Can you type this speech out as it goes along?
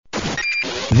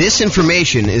This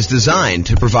information is designed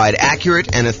to provide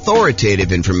accurate and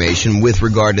authoritative information with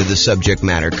regard to the subject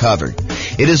matter covered.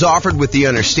 It is offered with the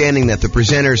understanding that the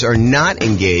presenters are not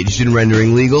engaged in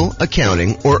rendering legal,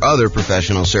 accounting, or other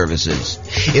professional services.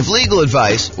 If legal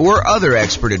advice or other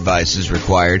expert advice is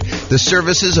required, the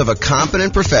services of a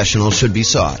competent professional should be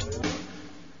sought.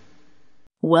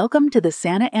 Welcome to the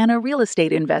Santa Ana Real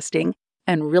Estate Investing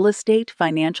and Real Estate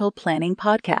Financial Planning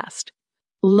Podcast.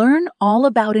 Learn all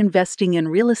about investing in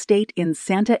real estate in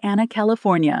Santa Ana,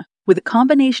 California, with a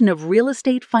combination of real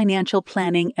estate financial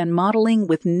planning and modeling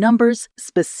with numbers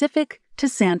specific to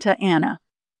Santa Ana,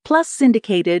 plus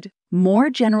syndicated, more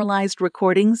generalized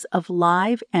recordings of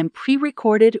live and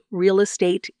pre-recorded real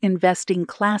estate investing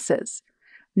classes,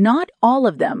 not all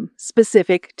of them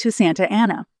specific to Santa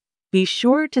Ana. Be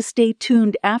sure to stay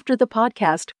tuned after the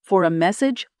podcast for a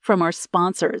message from our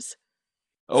sponsors.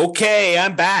 Okay,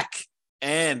 I'm back.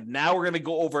 And now we're going to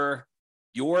go over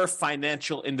your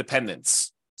financial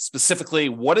independence. Specifically,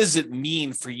 what does it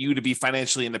mean for you to be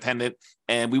financially independent?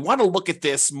 And we want to look at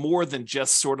this more than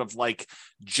just sort of like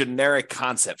generic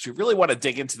concepts. We really want to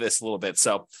dig into this a little bit.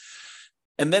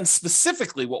 And then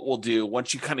specifically what we'll do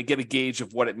once you kind of get a gauge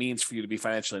of what it means for you to be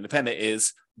financially independent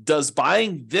is, does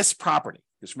buying this property,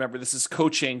 because remember, this is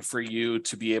coaching for you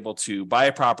to be able to buy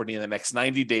a property in the next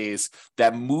 90 days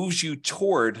that moves you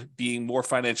toward being more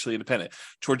financially independent,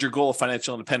 toward your goal of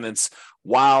financial independence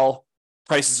while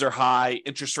prices are high,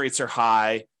 interest rates are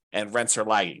high, and rents are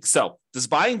lagging. So does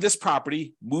buying this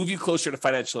property move you closer to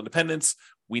financial independence?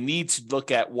 We need to look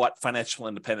at what financial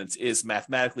independence is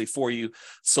mathematically for you.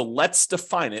 So let's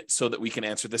define it so that we can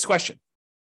answer this question.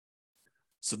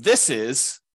 So this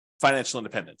is financial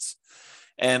independence.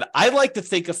 And I like to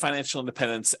think of financial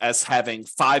independence as having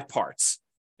 5 parts.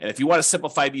 And if you want to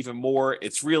simplify it even more,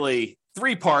 it's really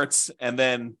 3 parts. And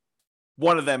then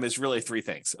one of them is really 3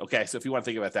 things. Okay. So if you want to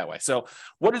think about it that way. So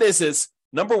what it is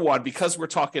number one, because we're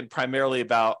talking primarily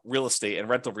about real estate and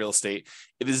rental real estate,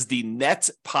 it is the net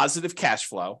positive cash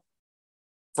flow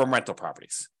from rental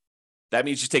properties. That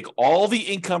means you take all the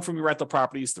income from your rental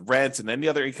properties, the rent, and any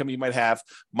other income you might have,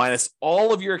 minus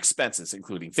all of your expenses,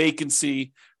 including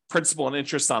vacancy, principal and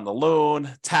interest on the loan,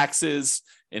 taxes,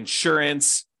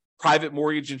 insurance, private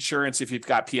mortgage insurance if you've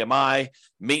got PMI,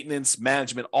 maintenance,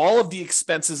 management, all of the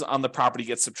expenses on the property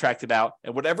get subtracted out.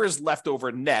 And whatever is left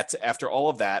over net after all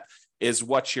of that is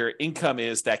what your income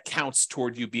is that counts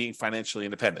toward you being financially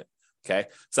independent. Okay.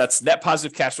 So that's net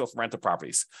positive cash flow from rental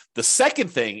properties. The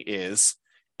second thing is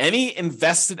any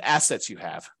invested assets you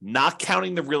have, not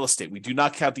counting the real estate. We do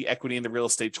not count the equity in the real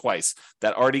estate twice.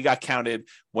 That already got counted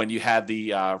when you had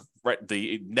the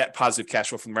net positive cash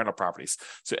flow from rental properties.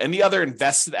 So any other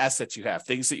invested assets you have,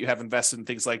 things that you have invested in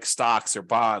things like stocks or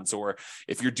bonds, or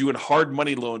if you're doing hard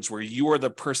money loans where you are the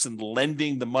person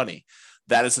lending the money,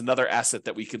 that is another asset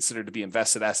that we consider to be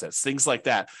invested assets. Things like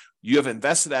that. You have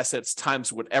invested assets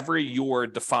times whatever your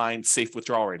defined safe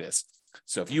withdrawal rate is.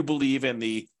 So if you believe in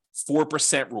the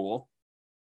 4% rule,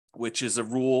 which is a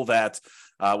rule that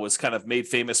was kind of made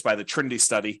famous by the Trinity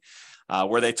study,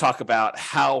 where they talk about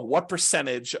what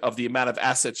percentage of the amount of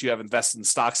assets you have invested in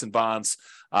stocks and bonds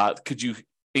could you,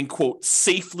 in quote,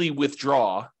 safely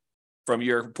withdraw from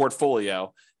your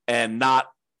portfolio and not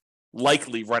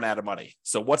likely run out of money.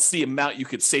 So what's the amount you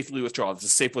could safely withdraw? It's a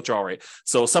safe withdrawal rate.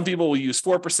 So some people will use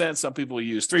 4%, some people will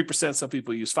use 3%, some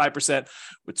people use 5%.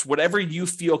 It's whatever you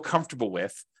feel comfortable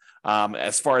with.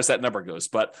 As far as that number goes.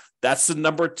 But that's the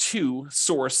number 2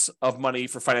 source of money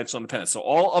for financial independence. So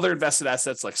all other invested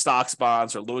assets like stocks,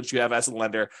 bonds, or loans you have as a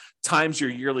lender times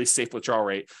your yearly safe withdrawal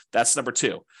rate, that's number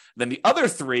 2. Then the other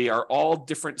 3 are all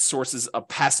different sources of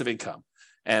passive income.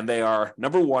 And they are,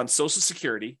 number 1, Social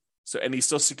Security. So any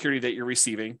Social Security that you're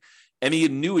receiving. Any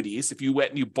annuities, if you went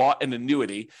and you bought an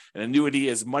annuity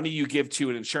is money you give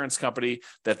to an insurance company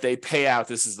that they pay out.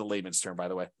 This is the layman's term, by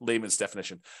the way, layman's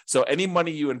definition. So any money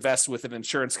you invest with an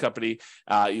insurance company,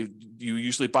 you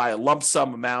usually buy a lump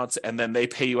sum amount, and then they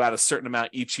pay you out a certain amount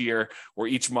each year or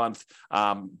each month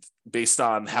based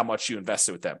on how much you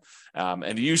invested with them.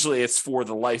 And usually it's for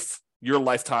your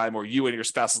lifetime or you and your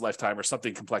spouse's lifetime or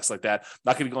something complex like that. I'm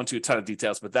not going to go into a ton of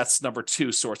details, but that's number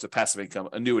 2 source of passive income,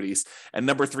 annuities. And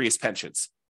number 3 is pensions.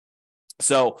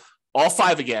 So all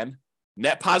 5 again,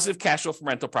 net positive cash flow from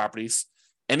rental properties,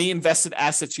 any invested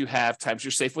assets you have times your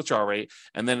safe withdrawal rate,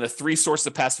 and then the 3 sources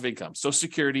of passive income, Social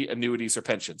Security, annuities, or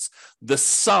pensions. The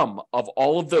sum of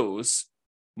all of those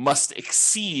must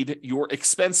exceed your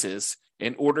expenses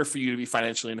in order for you to be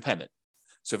financially independent.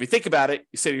 So if you think about it,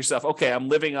 you say to yourself, okay, I'm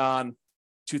living on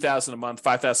 $2,000 a month,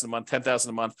 $5,000 a month, $10,000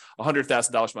 a month,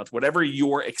 $100,000 a month, whatever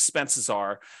your expenses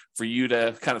are for you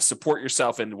to kind of support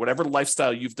yourself in whatever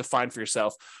lifestyle you've defined for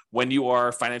yourself when you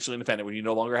are financially independent, when you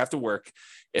no longer have to work.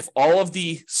 If all of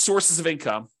the sources of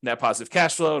income, net positive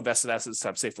cash flow, invested assets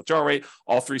times safe withdrawal rate,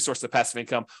 all three sources of passive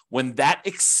income, when that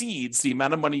exceeds the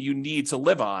amount of money you need to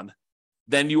live on,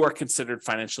 then you are considered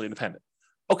financially independent.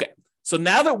 Okay, so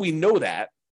now that we know that,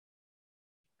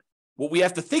 what we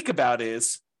have to think about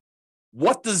is,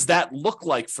 what does that look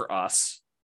like for us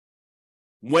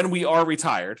when we are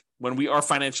retired, when we are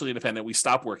financially independent, we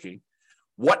stop working?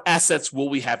 What assets will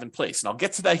we have in place? And I'll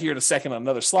get to that here in a second on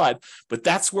another slide, but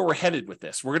that's where we're headed with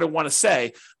this. We're going to want to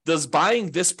say, does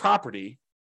buying this property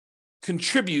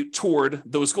contribute toward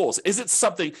those goals? Is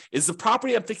the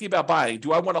property I'm thinking about buying,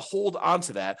 do I want to hold on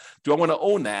to that? Do I want to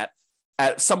own that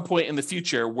at some point in the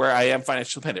future where I am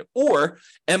financially independent? Or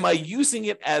am I using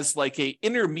it as like a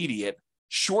intermediate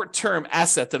short-term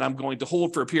asset that I'm going to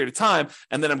hold for a period of time,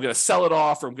 and then I'm going to sell it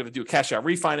off, or I'm going to do a cash out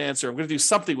refinance, or I'm going to do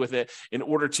something with it in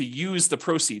order to use the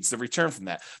proceeds, the return from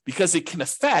that, because it can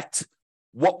affect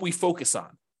what we focus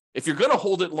on. If you're going to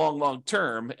hold it long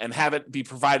term and have it be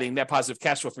providing net positive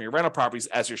cash flow from your rental properties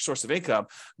as your source of income,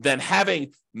 then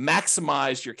having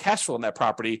maximized your cash flow in that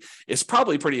property is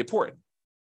probably pretty important.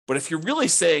 But if you're really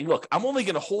saying, look, I'm only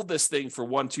going to hold this thing for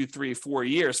 1, 2, 3, 4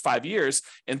 years, 5 years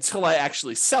until I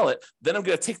actually sell it, then I'm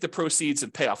going to take the proceeds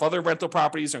and pay off other rental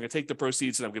properties. I'm going to take the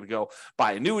proceeds and I'm going to go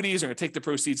buy annuities. I'm going to take the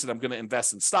proceeds and I'm going to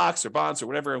invest in stocks or bonds or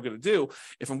whatever I'm going to do.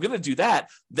 If I'm going to do that,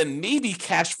 then maybe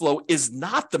cash flow is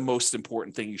not the most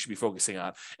important thing you should be focusing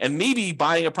on. And maybe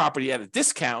buying a property at a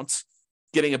discount,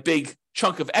 getting a big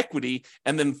chunk of equity,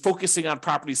 and then focusing on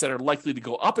properties that are likely to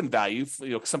go up in value,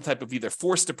 some type of either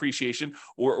forced appreciation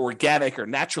or organic or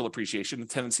natural appreciation, the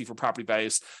tendency for property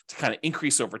values to kind of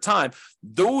increase over time,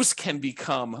 those can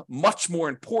become much more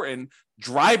important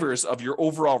drivers of your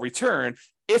overall return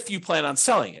if you plan on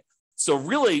selling it. So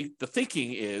really, the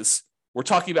thinking is, we're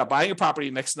talking about buying a property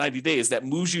in the next 90 days that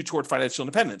moves you toward financial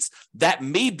independence. That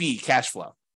may be cash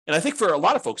flow. And I think for a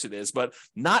lot of folks it is, but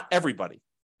not everybody.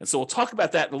 And so we'll talk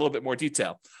about that in a little bit more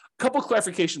detail. A couple of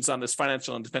clarifications on this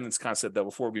financial independence concept, though,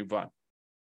 before we move on.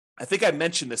 I think I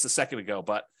mentioned this a second ago,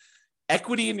 but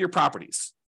equity in your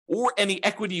properties or any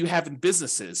equity you have in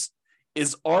businesses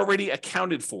is already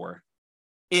accounted for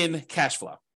in cash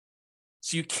flow.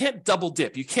 So you can't double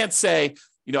dip. You can't say,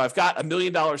 I've got $1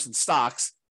 million in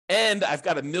stocks and I've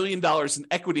got $1 million in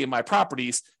equity in my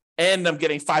properties and I'm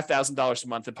getting $5,000 a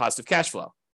month in positive cash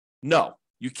flow. No.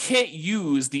 You can't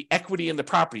use the equity in the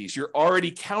properties. You're already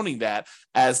counting that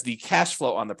as the cash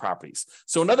flow on the properties.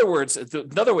 So in other words,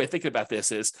 another way of thinking about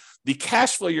this is the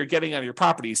cash flow you're getting on your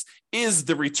properties is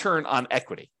the return on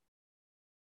equity.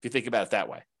 If you think about it that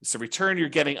way, it's the return you're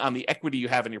getting on the equity you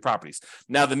have in your properties.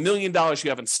 Now, the $1 million you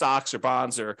have in stocks or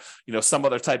bonds or some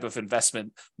other type of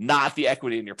investment, not the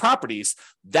equity in your properties,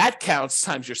 that counts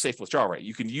times your safe withdrawal rate.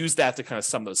 You can use that to kind of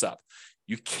sum those up.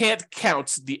 You can't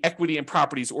count the equity in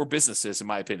properties or businesses, in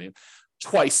my opinion,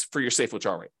 twice for your safe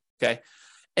withdrawal rate, okay?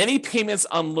 Any payments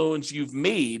on loans you've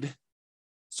made,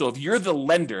 so if you're the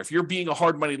lender, if you're being a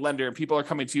hard money lender and people are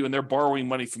coming to you and they're borrowing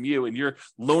money from you and you're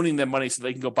loaning them money so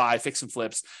they can go buy fix and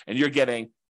flips and you're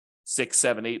getting 6,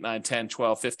 7, 8, 9, 10,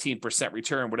 12, 15%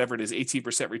 return, whatever it is,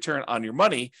 18% return on your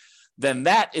money, then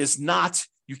that is not,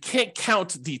 you can't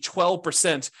count the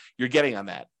 12% you're getting on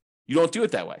that. You don't do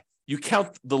it that way. You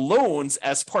count the loans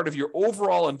as part of your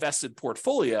overall invested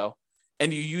portfolio,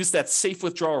 and you use that safe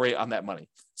withdrawal rate on that money.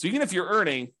 So even if you're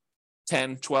earning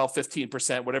 10, 12,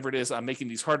 15%, whatever it is on making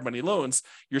these hard money loans,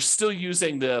 you're still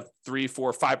using the 3,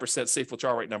 4, 5% safe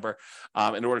withdrawal rate number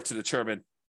in order to determine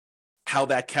how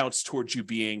that counts towards you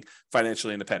being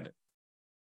financially independent.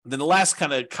 Then the last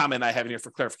kind of comment I have in here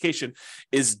for clarification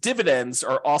is dividends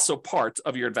are also part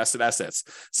of your invested assets.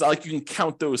 It's not like you can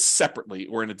count those separately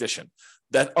or in addition.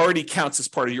 That already counts as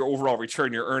part of your overall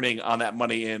return you're earning on that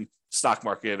money in stock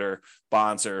market or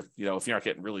bonds, or, if you're not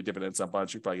getting really dividends on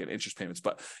bonds, you're probably getting interest payments,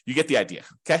 but you get the idea.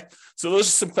 Okay. So those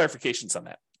are some clarifications on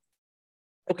that.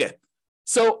 Okay.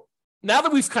 So now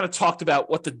that we've kind of talked about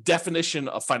what the definition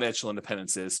of financial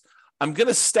independence is, I'm going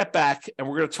to step back and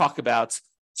we're going to talk about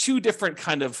two different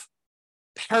kind of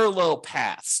parallel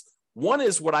paths. One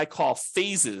is what I call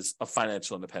phases of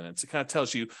financial independence. It kind of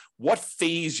tells you what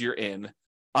phase you're in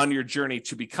on your journey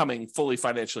to becoming fully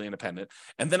financially independent.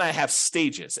 And then I have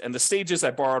stages. And the stages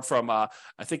I borrowed from, I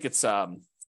think it's,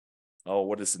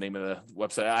 what is the name of the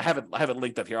website? I have it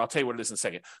linked up here. I'll tell you what it is in a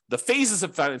second. The phases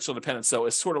of financial independence, though,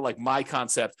 is sort of like my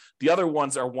concept. The other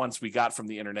ones are ones we got from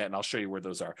the internet, and I'll show you where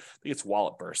those are. I think it's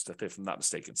Wallet Burst, if I'm not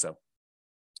mistaken. So,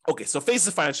 okay, so phases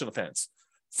of financial independence.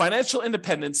 financial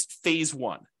independence phase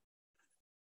one.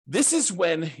 This is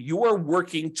when you are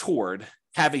working toward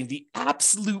having the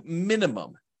absolute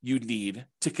minimum you need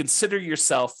to consider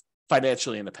yourself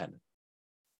financially independent.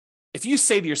 If you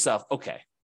say to yourself, okay,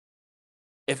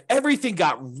 if everything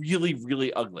got really,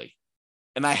 really ugly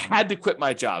and I had to quit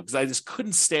my job because I just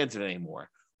couldn't stand it anymore,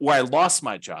 or I lost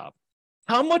my job,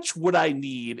 how much would I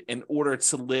need in order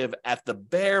to live at the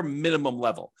bare minimum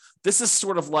level? This is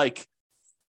sort of like,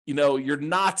 you're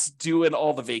not doing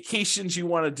all the vacations you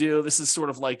want to do. This is sort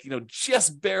of like,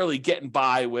 just barely getting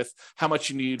by with how much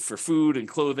you need for food and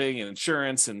clothing and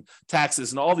insurance and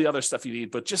taxes and all the other stuff you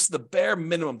need, but just the bare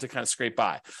minimum to kind of scrape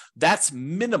by. That's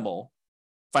minimal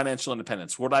financial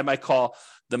independence, what I might call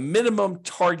the minimum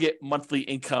target monthly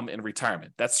income in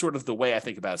retirement. That's sort of the way I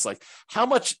think about it. It's like, how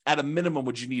much at a minimum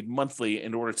would you need monthly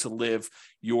in order to live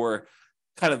your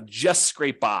kind of just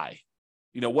scrape by?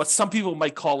 What some people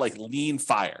might call like lean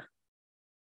financial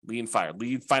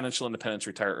independence,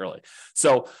 retire early.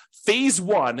 So phase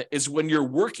one is when you're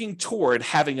working toward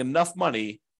having enough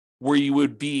money where you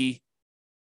would be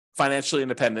financially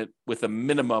independent with a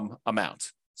minimum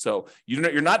amount. So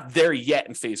you're not there yet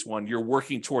in phase one. You're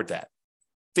working toward that.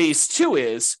 Phase two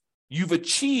is you've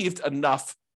achieved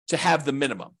enough to have the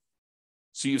minimum.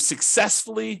 So you've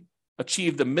successfully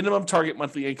achieved the minimum target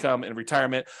monthly income in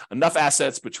retirement, enough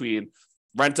assets between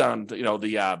rent on,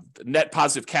 the net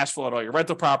positive cash flow on all your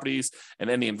rental properties and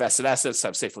any invested assets,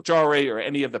 have safe withdrawal rate, or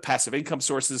any of the passive income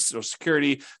sources, Social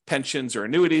Security, pensions, or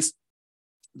annuities.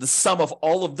 The sum of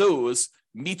all of those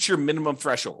meets your minimum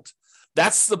threshold.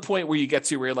 That's the point where you get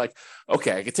to where you're like,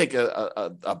 okay, I can take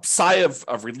a sigh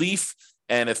of relief.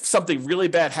 And if something really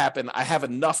bad happened, I have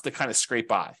enough to kind of scrape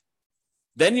by.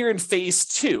 Then you're in phase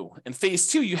two. In phase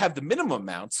two, you have the minimum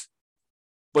amount,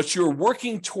 but you're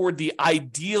working toward the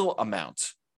ideal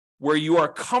amount where you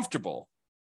are comfortable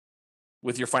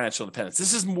with your financial independence.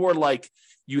 This is more like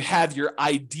you have your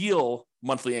ideal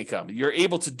monthly income. You're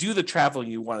able to do the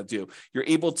traveling you want to do. You're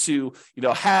able to,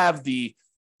 have the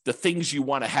things you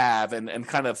want to have and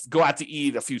kind of go out to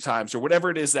eat a few times or whatever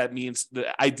it is that means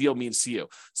the ideal means to you.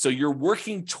 So you're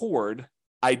working toward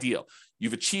ideal.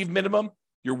 You've achieved minimum.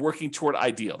 You're working toward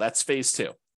ideal. That's phase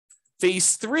two.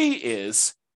 Phase three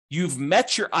is you've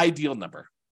met your ideal number.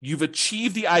 You've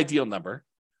achieved the ideal number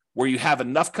where you have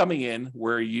enough coming in,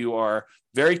 where you are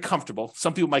very comfortable.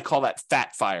 Some people might call that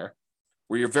fat fire,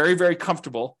 where you're very, very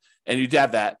comfortable and you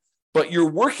have that, but you're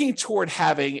working toward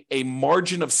having a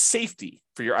margin of safety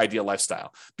for your ideal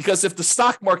lifestyle. Because if the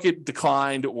stock market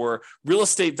declined or real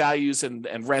estate values and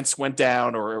rents went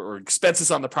down or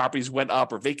expenses on the properties went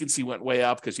up or vacancy went way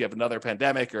up because you have another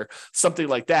pandemic or something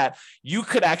like that, you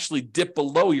could actually dip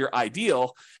below your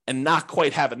ideal and not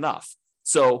quite have enough.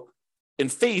 So in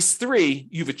phase three,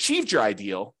 you've achieved your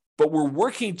ideal, but we're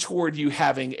working toward you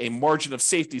having a margin of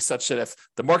safety such that if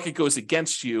the market goes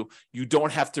against you, you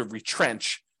don't have to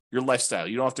retrench your lifestyle.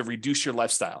 You don't have to reduce your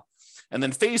lifestyle. And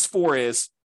then phase four is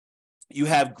you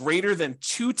have greater than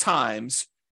 2 times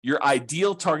your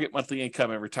ideal target monthly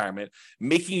income in retirement,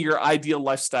 making your ideal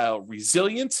lifestyle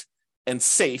resilient and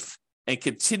safe and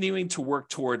continuing to work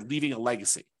toward leaving a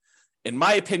legacy. In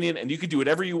my opinion, and you can do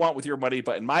whatever you want with your money,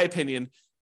 but in my opinion,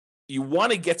 you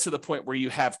want to get to the point where you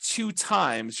have 2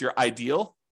 times your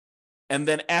ideal. And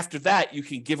then after that, you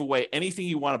can give away anything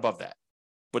you want above that.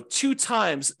 But 2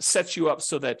 times sets you up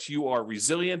so that you are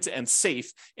resilient and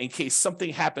safe in case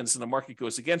something happens and the market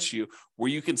goes against you,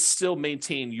 where you can still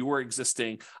maintain your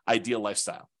existing ideal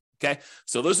lifestyle. Okay.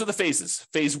 So those are the phases.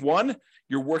 Phase 1,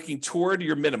 you're working toward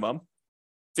your minimum.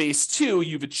 Phase 2,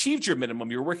 you've achieved your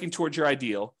minimum. You're working towards your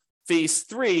ideal. Phase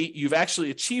 3, you've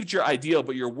actually achieved your ideal,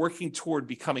 but you're working toward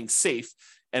becoming safe.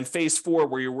 And phase 4,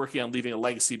 where you're working on leaving a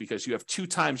legacy because you have 2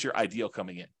 times your ideal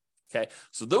coming in. Okay,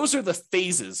 so those are the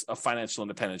phases of financial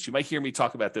independence. You might hear me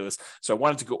talk about those. So I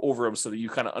wanted to go over them so that you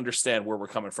kind of understand where we're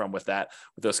coming from with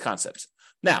those concepts.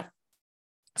 Now,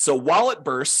 so Wallet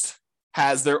Burst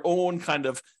has their own kind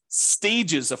of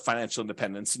stages of financial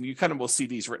independence, and you kind of will see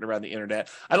these written around the internet.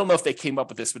 I don't know if they came up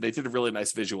with this, but they did a really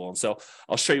nice visual, and so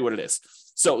I'll show you what it is.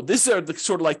 So these are the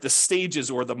sort of like the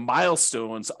stages or the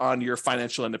milestones on your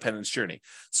financial independence journey.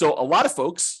 So a lot of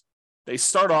folks, they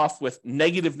start off with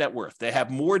negative net worth. They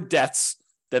have more debts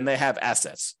than they have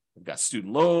assets. They've got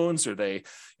student loans, or they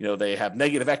have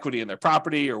negative equity in their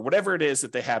property, or whatever it is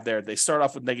that they have there. They start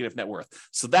off with negative net worth.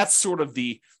 So that's sort of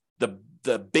the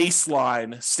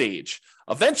baseline stage.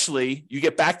 Eventually, you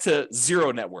get back to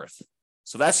 0 net worth.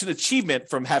 So that's an achievement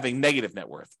from having negative net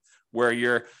worth, where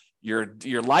your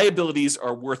liabilities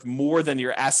are worth more than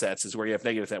your assets, is where you have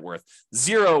negative net worth.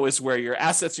 0 is where your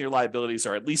assets and your liabilities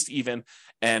are at least even,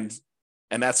 and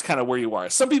And that's kind of where you are.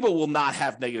 Some people will not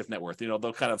have negative net worth. They'll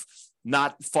kind of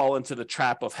not fall into the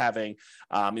trap of having,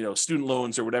 student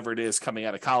loans or whatever it is coming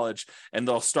out of college, and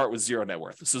they'll start with zero net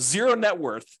worth. So zero net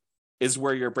worth is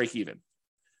where you're break even.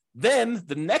 Then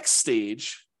the next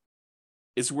stage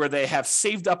is where they have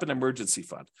saved up an emergency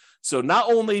fund. So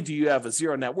not only do you have a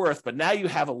zero net worth, but now you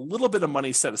have a little bit of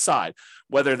money set aside,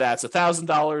 whether that's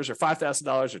 $1,000 or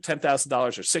 $5,000 or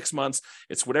 $10,000 or 6 months.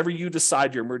 It's whatever you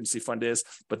decide your emergency fund is,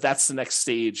 but that's the next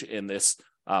stage in this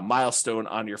milestone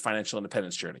on your financial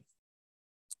independence journey.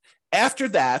 After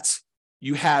that,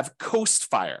 you have Coast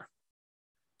Fire.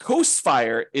 Coast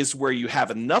Fire is where you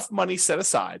have enough money set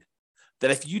aside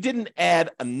that if you didn't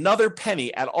add another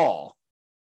penny at all,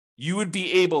 you would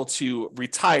be able to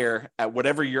retire at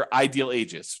whatever your ideal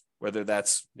age is, whether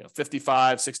that's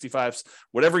 55, 65,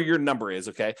 whatever your number is,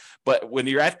 okay? But when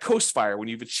you're at Coast Fire, when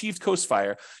you've achieved Coast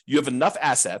Fire, you have enough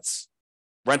assets,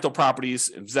 rental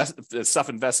properties, stuff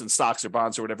invested in stocks or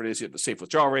bonds or whatever it is, you have the safe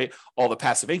withdrawal rate, all the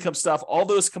passive income stuff, all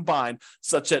those combined,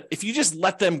 such that if you just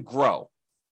let them grow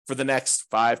for the next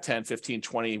 5, 10, 15,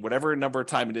 20, whatever number of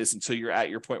time it is until you're at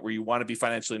your point where you want to be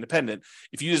financially independent.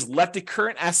 If you just let the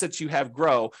current assets you have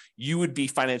grow, you would be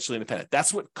financially independent.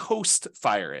 That's what Coast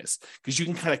Fire is, because you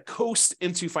can kind of coast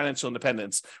into financial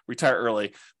independence, retire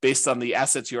early based on the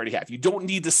assets you already have. You don't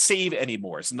need to save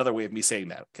anymore. It's another way of me saying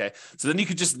that, okay? So then you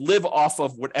could just live off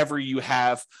of whatever you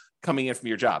have coming in from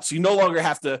your job. So you no longer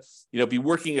have to, be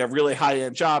working a really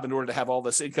high-end job in order to have all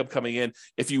this income coming in.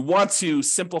 If you want to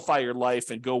simplify your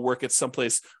life and go work at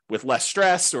someplace with less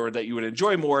stress or that you would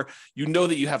enjoy more, you know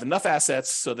that you have enough assets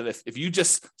so that if you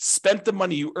just spent the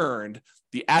money you earned,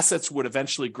 the assets would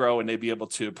eventually grow and they'd be able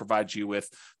to provide you with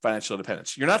financial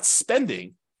independence. You're not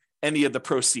spending any of the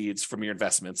proceeds from your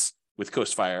investments with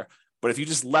Coast Fire, but if you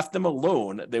just left them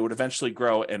alone, they would eventually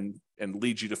grow and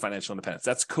lead you to financial independence.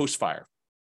 That's Coast Fire.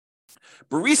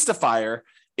 Barista Fire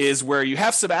is where you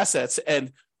have some assets,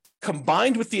 and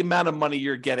combined with the amount of money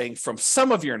you're getting from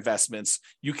some of your investments,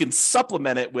 you can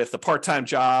supplement it with a part-time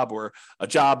job or a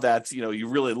job that you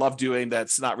really love doing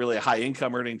that's not really a high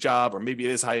income earning job, or maybe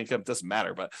it is high income, it doesn't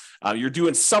matter, but you're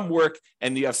doing some work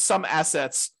and you have some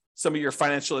assets, some of your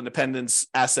financial independence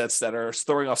assets that are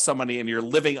throwing off some money, and you're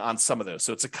living on some of those.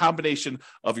 So it's a combination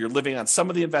of you're living on some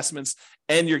of the investments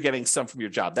and you're getting some from your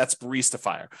job. That's Barista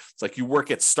Fire. It's like you work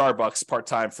at Starbucks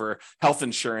part-time for health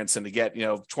insurance and to get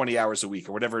 20 hours a week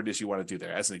or whatever it is you want to do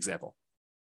there, as an example.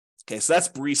 Okay, so that's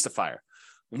Barista Fire.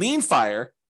 Lean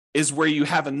Fire is where you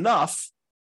have enough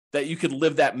that you could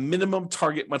live that minimum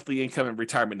target monthly income and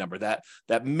retirement number, that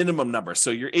minimum number. So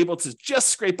you're able to just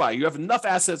scrape by. You have enough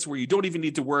assets where you don't even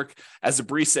need to work as a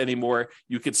barista anymore.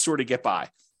 You could sort of get by.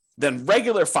 Then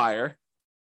regular Fire,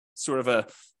 sort of a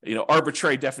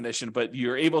arbitrary definition, but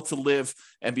you're able to live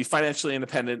and be financially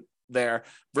independent there,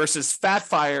 versus Fat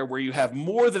Fire, where you have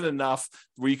more than enough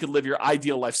where you can live your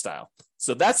ideal lifestyle.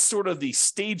 So that's sort of the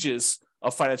stages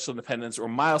of financial independence or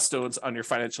milestones on your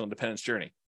financial independence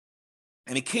journey.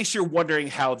 And in case you're wondering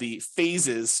how the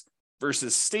phases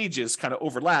versus stages kind of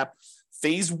overlap,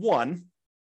 phase 1,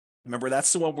 remember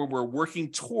that's the one where we're working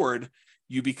toward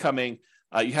you becoming,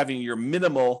 you having your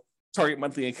minimal target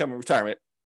monthly income in retirement.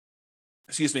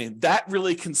 That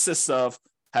really consists of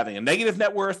having a negative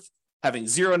net worth, having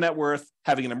zero net worth,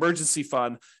 having an emergency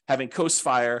fund, having Coast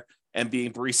Fire, and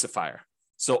being Barista Fire.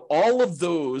 So all of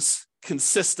those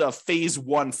consist of phase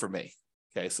 1 for me.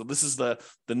 Okay, so this is the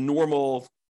normal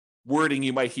wording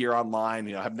you might hear online,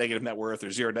 have negative net worth or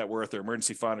zero net worth or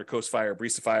emergency fund or Coast Fire or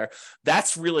Barista Fire.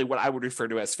 That's really what I would refer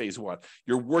to as phase 1.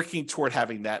 You're working toward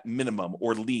having that minimum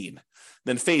or lean.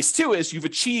 Then phase 2 is you've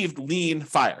achieved lean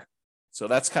fire. So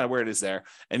that's kind of where it is there.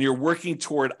 And you're working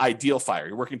toward ideal fire.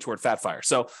 You're working toward fat fire.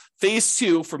 So phase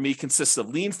 2 for me consists of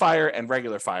lean fire and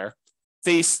regular fire.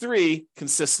 Phase 3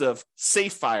 consists of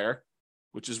safe fire,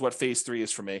 which is what phase 3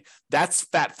 is for me. That's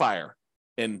fat fire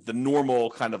in the normal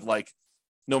kind of like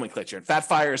nomenclature. And fat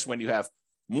fire is when you have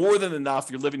more than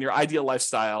enough, you're living your ideal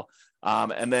lifestyle.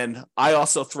 And then I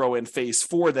also throw in phase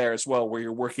 4 there as well, where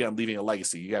you're working on leaving a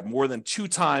legacy. You have more than 2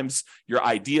 times your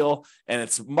ideal, and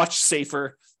it's much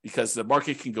safer because the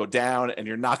market can go down and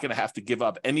you're not going to have to give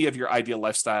up any of your ideal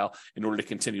lifestyle in order to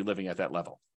continue living at that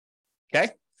level.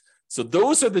 Okay. So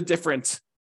those are the different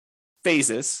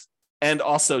phases and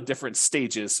also different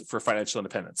stages for financial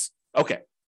independence. Okay.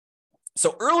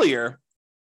 So earlier,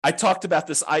 I talked about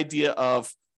this idea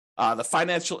of the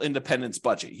financial independence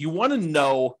budget. You want to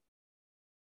know,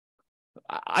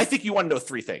 I think you want to know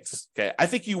 3 things. Okay. I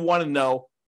think you want to know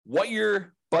what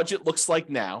your budget looks like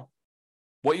now,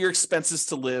 what your expenses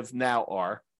to live now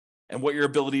are, and what your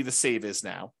ability to save is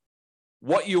now,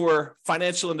 what your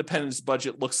financial independence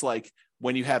budget looks like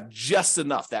when you have just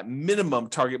enough, that minimum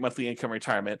target monthly income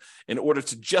retirement in order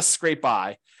to just scrape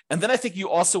by. And then I think you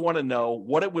also want to know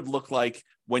what it would look like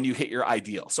when you hit your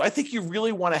ideal. So I think you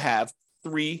really want to have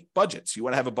 3 budgets. You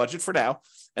want to have a budget for now.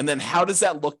 And then how does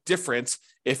that look different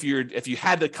if you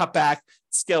had to cut back,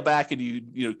 scale back, and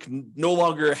you no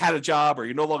longer had a job, or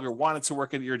you no longer wanted to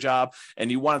work at your job and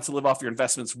you wanted to live off your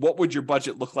investments? What would your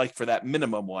budget look like for that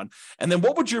minimum one? And then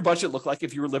what would your budget look like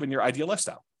if you were living your ideal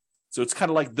lifestyle? So it's kind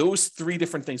of like those 3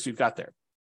 different things we've got there.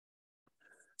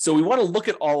 So we want to look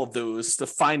at all of those to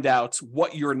find out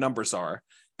what your numbers are.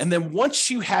 And then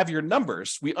once you have your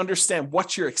numbers, we understand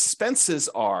what your expenses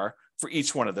are for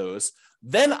each one of those.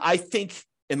 Then I think,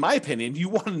 in my opinion, you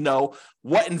want to know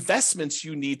what investments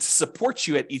you need to support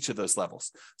you at each of those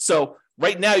levels. So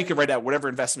right now you can write out whatever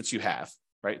investments you have,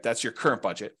 right? That's your current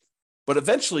budget. But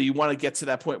eventually you want to get to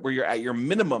that point where you're at your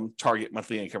minimum target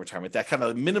monthly income retirement, that kind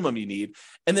of minimum you need.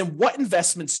 And then what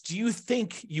investments do you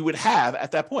think you would have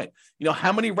at that point?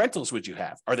 How many rentals would you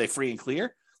have? Are they free and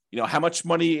clear? How much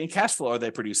money in cash flow are they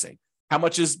producing? How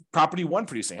much is property 1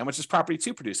 producing? How much is property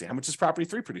 2 producing? How much is property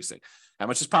 3 producing? How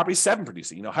much is property 7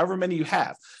 producing? However many you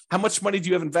have. How much money do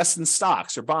you have invested in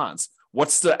stocks or bonds?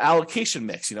 What's the allocation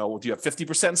mix? Do you have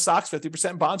 50% in stocks, 50%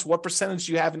 in bonds? What percentage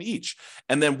do you have in each?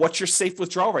 And then what's your safe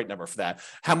withdrawal rate number for that?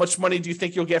 How much money do you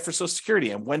think you'll get for Social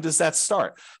Security? And when does that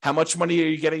start? How much money are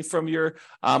you getting from your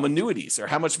annuities? Or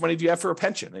how much money do you have for a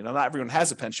pension? Not everyone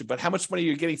has a pension, but how much money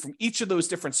are you getting from each of those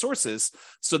different sources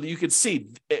so that you can see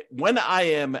when I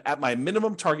am at my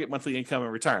minimum target monthly income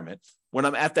in retirement, when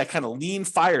I'm at that kind of lean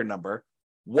fire number,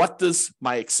 what does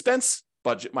my expense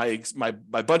budget, my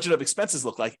budget of expenses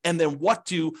look like? And then what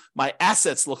do my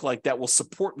assets look like that will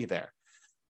support me there?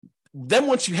 Then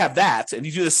once you have that, and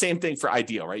you do the same thing for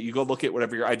ideal, right? You go look at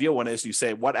whatever your ideal one is, you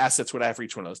say, what assets would I have for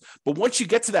each one of those? But once you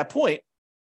get to that point,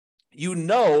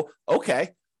 okay,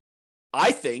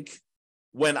 I think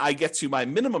when I get to my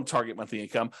minimum target monthly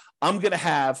income, I'm going to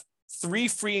have 3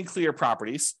 free and clear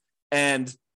properties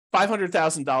and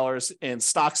 $500,000 in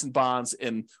stocks and bonds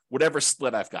in whatever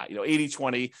split I've got,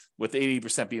 80-20 with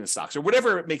 80% being in stocks, or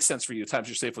whatever it makes sense for you times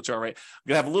your safe withdrawal rate. I'm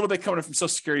going to have a little bit coming in from Social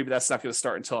Security, but that's not going to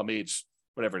start until I'm age,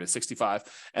 whatever it is, 65.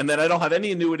 And then I don't have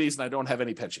any annuities and I don't have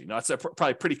any pension. It's a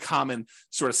probably pretty common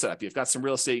sort of setup. You've got some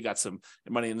real estate, you got some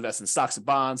money invested in stocks and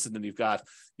bonds, and then you've got,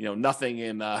 nothing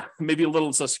in maybe a little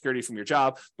in Social Security from your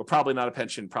job, but probably not a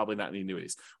pension, probably not any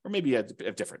annuities, or maybe a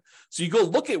different. So you go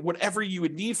look at whatever you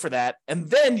would need for that. And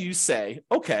then you say,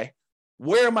 okay,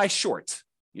 where am I short?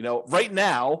 Right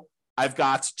now I've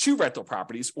got 2 rental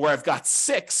properties, or I've got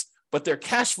 6, but their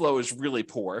cash flow is really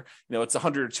poor. It's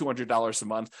 $100 or $200 a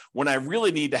month when I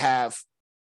really need to have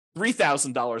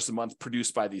 $3,000 a month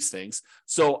produced by these things.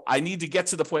 So I need to get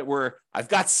to the point where I've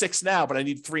got 6 now, but I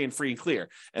need 3 and free and clear.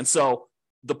 And so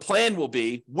the plan will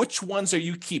be, which ones are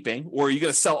you keeping, or are you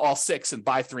going to sell all 6 and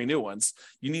buy 3 new ones?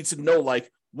 You need to know,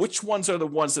 which ones are the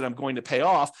ones that I'm going to pay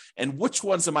off, and which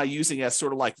ones am I using as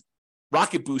sort of like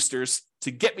rocket boosters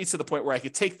to get me to the point where I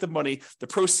could take the money, the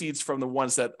proceeds from the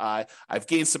ones that I've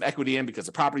gained some equity in because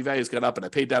the property value has gone up and I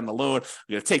paid down the loan.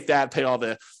 I'm going to take that, pay all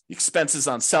the expenses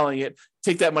on selling it,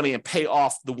 take that money and pay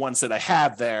off the ones that I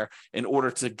have there in order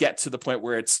to get to the point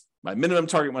where it's my minimum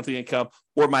target monthly income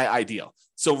or my ideal.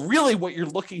 So really what you're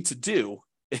looking to do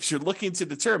is you're looking to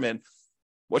determine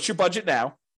what's your budget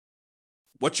now,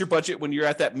 what's your budget when you're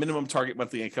at that minimum target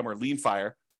monthly income or lean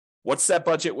fire, what's that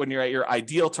budget when you're at your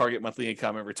ideal target monthly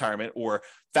income in retirement or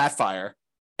fat fire,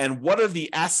 and what are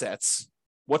the assets,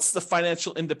 what's the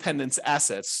financial independence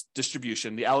assets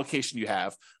distribution, the allocation you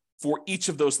have for each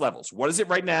of those levels. What is it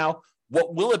right now?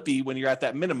 What will it be when you're at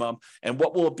that minimum? And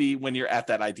what will it be when you're at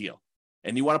that ideal?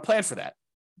 And you want to plan for that.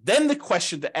 Then the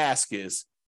question to ask is,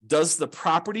 does the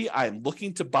property I'm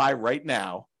looking to buy right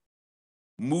now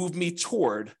move me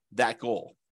toward that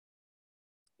goal?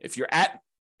 If you're at,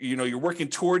 you're working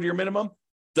toward your minimum,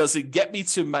 does it get me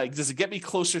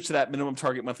closer to that minimum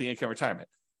target monthly income retirement?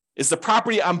 Is the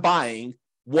property I'm buying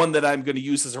one that I'm going to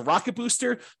use as a rocket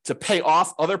booster to pay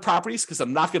off other properties because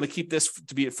I'm not going to keep this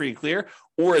to be free and clear?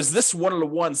 Or is this one of the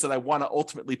ones that I want to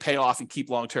ultimately pay off and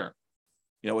keep long-term?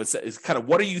 It's kind of,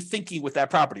 what are you thinking with that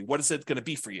property? What is it going to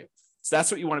be for you? So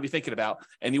that's what you want to be thinking about.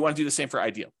 And you want to do the same for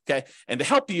ideal. Okay. And to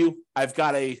help you, I've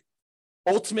got a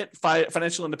ultimate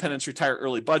financial independence retire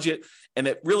early budget. And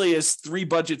it really is 3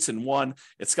 budgets in one.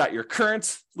 It's got your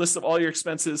current list of all your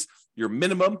expenses, your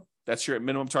minimum, that's your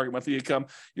minimum target monthly income,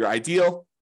 your ideal.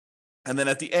 And then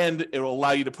at the end, it will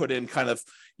allow you to put in kind of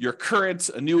your current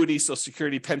annuity, Social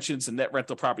Security, pensions, and net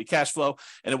rental property cash flow.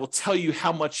 And it will tell you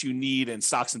how much you need in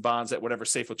stocks and bonds at whatever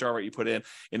safe withdrawal rate you put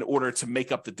in order to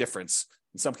make up the difference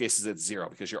In some cases, it's zero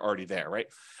because you're already there, right?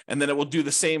 And then it will do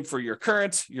the same for your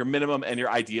current, your minimum, and your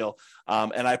ideal.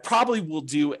 And I probably will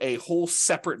do a whole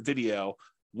separate video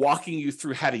walking you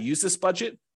through how to use this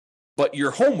budget. But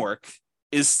your homework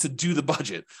is to do the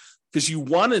budget because you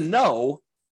want to know,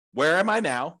 where am I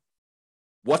now?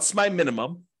 What's my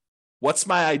minimum? What's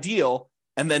my ideal?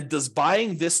 And then does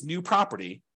buying this new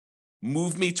property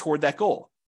move me toward that goal?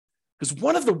 Because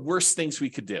one of the worst things we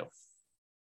could do,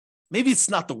 maybe it's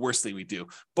not the worst thing we do,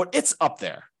 but it's up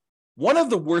there. One of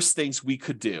the worst things we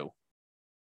could do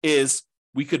is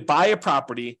we could buy a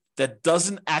property that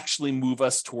doesn't actually move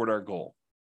us toward our goal.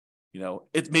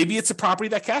 Maybe it's a property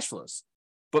that cash flows,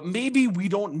 but maybe we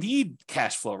don't need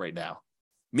cash flow right now.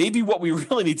 Maybe what we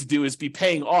really need to do is be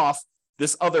paying off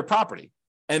this other property.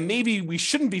 And maybe we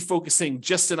shouldn't be focusing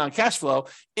just in on cash flow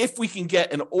if we can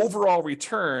get an overall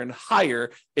return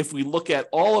higher if we look at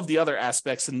all of the other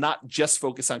aspects and not just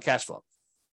focus on cash flow.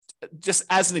 Just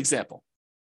as an example,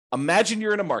 imagine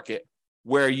you're in a market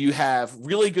where you have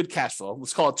really good cash flow.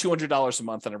 Let's call it $200 a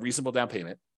month on a reasonable down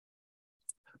payment.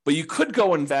 But you could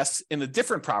go invest in a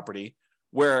different property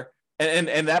where,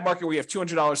 and that market where you have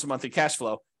 $200 a month in cash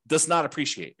flow does not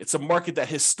appreciate. It's a market that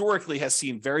historically has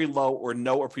seen very low or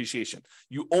no appreciation.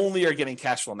 You only are getting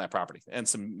cash flow on that property and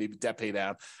some maybe debt pay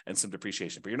down and some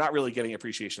depreciation, but you're not really getting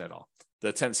appreciation at all.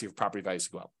 The tendency of property values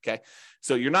to go up. Okay.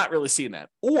 So you're not really seeing that.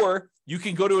 Or you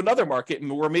can go to another market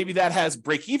where maybe that has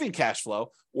break-even cash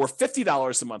flow or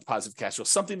 $50 a month positive cash flow,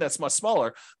 something that's much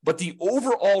smaller, but the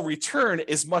overall return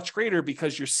is much greater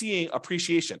because you're seeing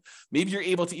appreciation. Maybe you're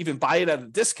able to even buy it at a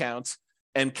discount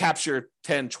and capture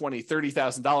 $10,000, $20,000,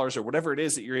 $30,000 or whatever it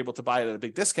is that you're able to buy it at a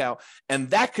big discount. And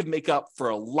that could make up for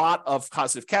a lot of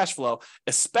positive cash flow,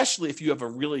 especially if you have a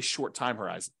really short time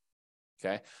horizon.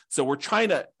 Okay. So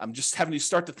I'm just having you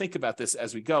start to think about this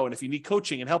as we go. And if you need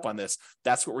coaching and help on this,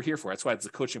 that's what we're here for. That's why it's a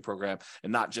coaching program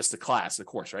and not just a class, a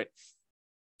course, right?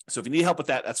 So if you need help with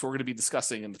that, that's what we're going to be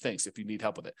discussing in the things if you need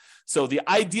help with it. So the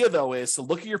idea though is to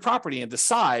look at your property and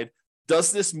decide,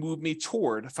 does this move me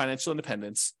toward financial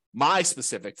independence, my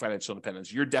specific financial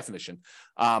independence, your definition,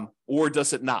 or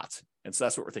does it not? And so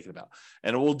that's what we're thinking about.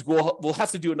 And we'll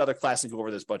have to do another class and go over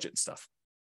this budget and stuff.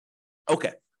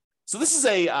 Okay. So this is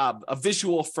a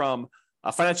visual from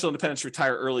Financial Independence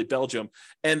Retire Early Belgium.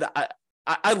 And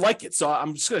I like it. So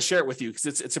I'm just going to share it with you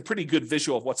because it's a pretty good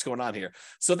visual of what's going on here.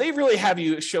 So they really have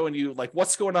you showing you like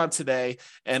what's going on today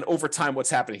and over time what's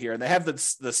happening here. And they have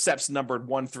the steps numbered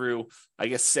 1 through, I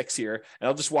guess, 6 here. And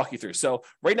I'll just walk you through. So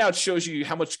right now it shows you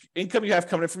how much income you have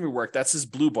coming in from your work. That's this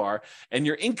blue bar. And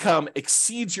your income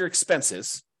exceeds your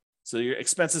expenses. So your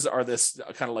expenses are this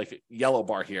kind of like yellow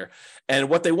bar here. And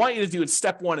what they want you to do in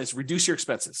step 1 is reduce your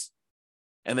expenses.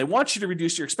 And they want you to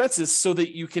reduce your expenses so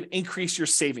that you can increase your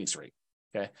savings rate.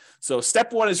 Okay. So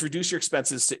step 1 is reduce your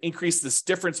expenses to increase this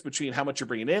difference between how much you're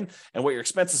bringing in and what your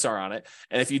expenses are on it.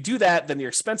 And if you do that, then your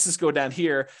expenses go down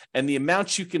here and the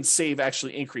amount you can save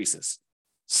actually increases.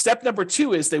 Step number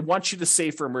 2 is they want you to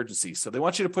save for emergencies. So they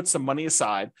want you to put some money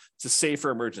aside to save for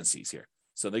emergencies here.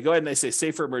 So they go ahead and they say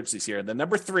save for emergencies here. And then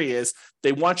number 3 is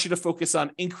they want you to focus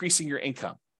on increasing your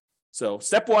income. So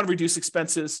step 1, reduce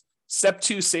expenses. Step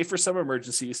 2, save for some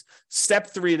emergencies. Step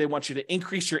 3, they want you to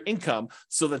increase your income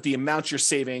so that the amount you're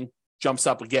saving jumps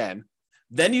up again.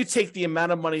 Then you take the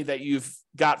amount of money that you've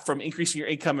got from increasing your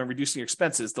income and reducing your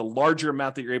expenses, the larger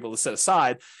amount that you're able to set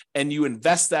aside, and you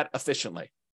invest that efficiently.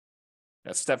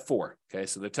 That's step 4. Okay,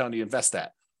 so they're telling you invest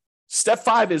that. Step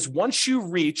 5 is once you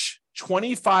reach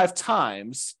 25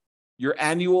 times your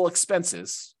annual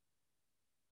expenses,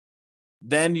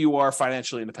 then you are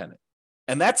financially independent.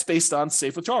 And that's based on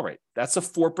safe withdrawal rate. That's a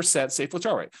 4% safe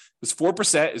withdrawal rate. Because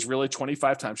 4% is really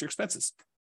 25 times your expenses.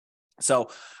 So,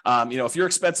 if your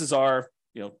expenses are,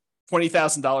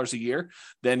 $20,000 a year,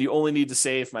 then you only need to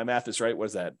save, my math is right, what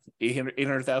is that,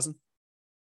 800,000?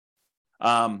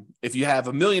 If you have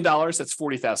 $1 million, that's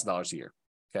 $40,000 a year.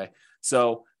 Okay.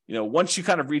 So, once you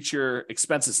kind of reach your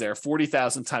expenses there,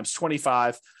 40,000 times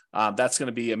 25, that's going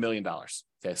to be $1 million.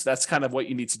 Okay, so that's kind of what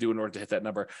you need to do in order to hit that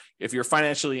number. If you're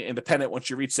financially independent, once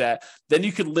you reach that, then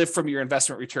you can live from your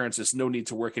investment returns. There's no need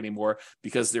to work anymore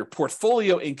because their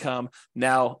portfolio income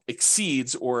now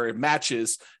exceeds or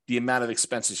matches the amount of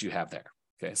expenses you have there.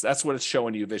 Okay, so that's what it's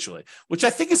showing you visually, which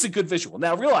I think is a good visual.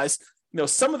 Now realize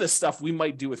some of this stuff we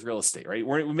might do with real estate, right?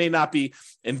 We may not be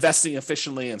investing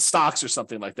efficiently in stocks or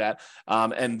something like that.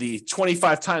 And the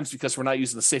 25 times, because we're not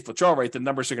using the safe withdrawal rate, the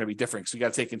numbers are going to be different. So you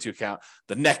got to take into account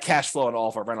the net cash flow on all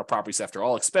of our rental properties after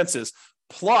all expenses,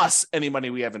 plus any money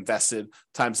we have invested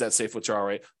times that safe withdrawal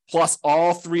rate, plus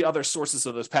all three other sources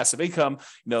of those passive income,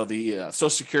 the Social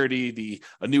Security, the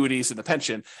annuities, and the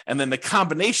pension. And then the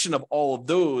combination of all of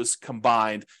those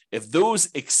combined, if those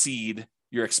exceed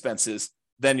your expenses,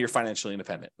 then you're financially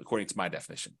independent, according to my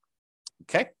definition.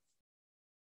 Okay?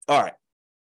 All right.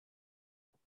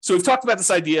 So we've talked about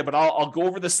this idea, but I'll go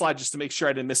over this slide just to make sure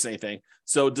I didn't miss anything.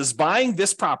 So does buying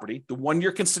this property, the one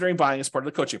you're considering buying as part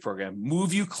of the coaching program,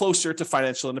 move you closer to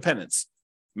financial independence?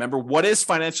 Remember, what is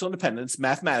financial independence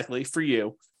mathematically for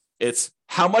you? It's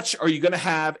how much are you going to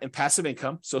have in passive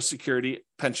income, Social Security,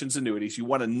 pensions, annuities. You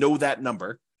want to know that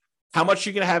number. How much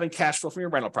you're going to have in cash flow from your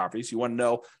rental properties. You want to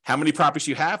know how many properties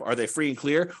you have. Are they free and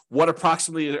clear? What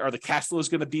approximately are the cash flows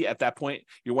going to be at that point?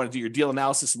 You want to do your deal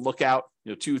analysis and look out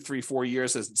 2, 3, 4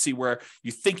 years and see where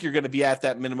you think you're going to be at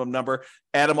that minimum number.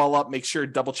 Add them all up, make sure,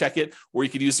 double check it, or you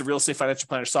could use the real estate financial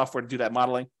planner software to do that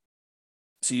modeling.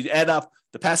 So you add up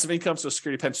the passive income, Social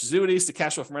Security, pensions, annuities, the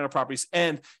cash flow from rental properties,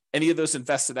 and any of those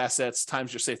invested assets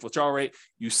times your safe withdrawal rate.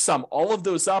 You sum all of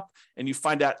those up and you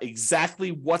find out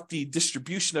exactly what the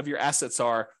distribution of your assets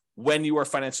are when you are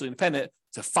financially independent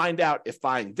to find out if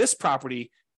buying this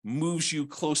property moves you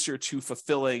closer to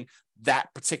fulfilling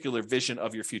that particular vision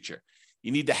of your future.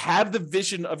 You need to have the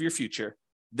vision of your future.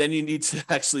 Then you need to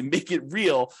actually make it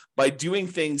real by doing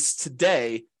things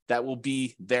today that will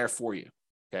be there for you.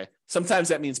 Okay. Sometimes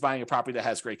that means buying a property that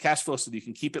has great cash flow so that you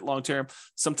can keep it long term.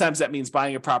 Sometimes that means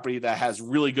buying a property that has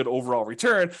really good overall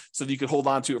return so that you can hold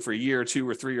on to it for a year or 2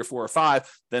 or 3 or 4 or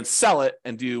 5, then sell it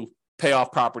and do pay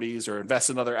off properties or invest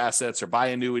in other assets or buy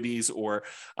annuities or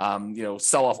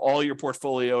sell off all your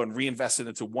portfolio and reinvest it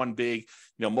into one big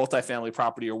multifamily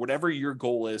property or whatever your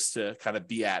goal is to kind of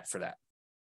be at for that.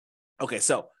 Okay,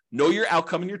 so know your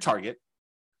outcome and your target.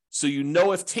 So you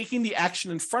know if taking the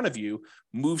action in front of you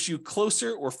moves you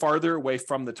closer or farther away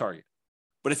from the target.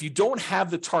 But if you don't have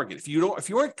the target, if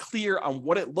you aren't clear on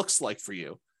what it looks like for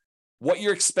you, what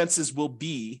your expenses will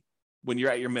be when you're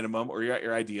at your minimum or you're at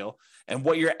your ideal, and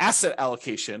what your asset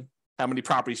allocation, how many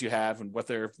properties you have and what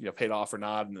they're paid off or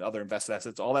not, and other invested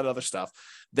assets, all that other stuff,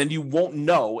 then you won't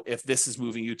know if this is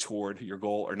moving you toward your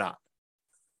goal or not.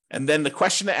 And then the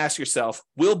question to ask yourself,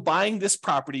 will buying this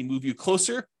property move you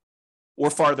closer or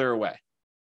farther away?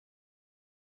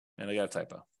 And I got a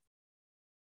typo.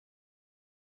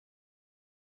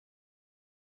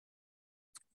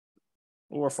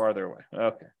 Or farther away.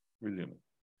 Okay, resuming.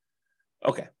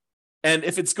 Okay. And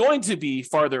if it's going to be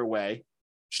farther away,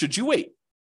 should you wait?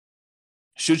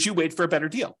 Should you wait for a better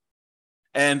deal?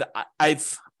 And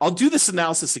I'll do this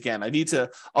analysis again.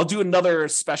 I'll do another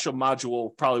special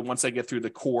module probably once I get through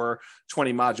the core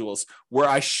 20 modules where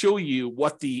I show you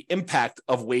what the impact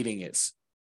of waiting is.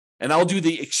 And I'll do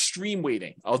the extreme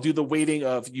waiting. I'll do the waiting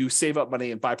of you save up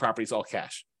money and buy properties all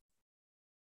cash.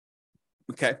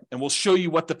 Okay. And we'll show you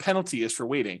what the penalty is for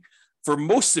waiting. For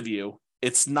most of you,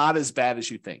 it's not as bad as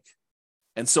you think.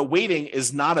 And so waiting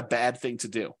is not a bad thing to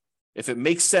do. If it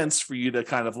makes sense for you to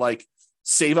kind of like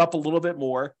save up a little bit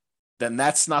more, then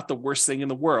that's not the worst thing in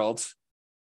the world.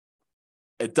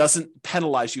 It doesn't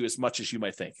penalize you as much as you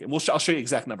might think. And I'll show you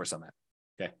exact numbers on that.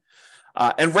 Okay.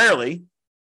 And rarely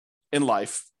in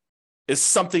life is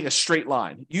something a straight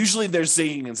line. Usually there's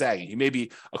zigging and zagging. You may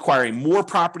be acquiring more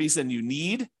properties than you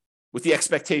need with the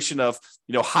expectation of,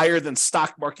 higher than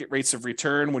stock market rates of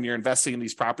return when you're investing in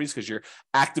these properties because you're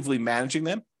actively managing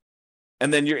them.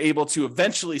 And then you're able to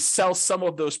eventually sell some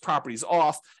of those properties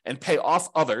off and pay off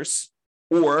others,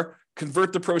 or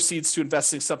convert the proceeds to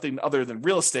investing something other than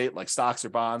real estate, like stocks or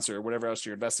bonds or whatever else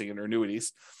you're investing in, or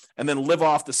annuities, and then live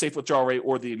off the safe withdrawal rate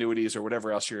or the annuities or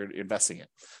whatever else you're investing in.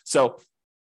 So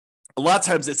a lot of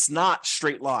times it's not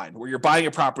straight line where you're buying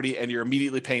a property and you're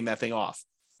immediately paying that thing off.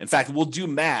 In fact, we'll do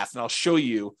math and I'll show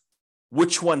you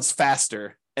which one's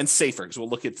faster and safer, because we'll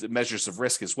look at the measures of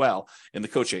risk as well in the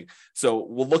coaching. So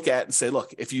we'll look at and say,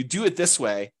 look, if you do it this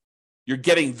way, you're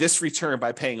getting this return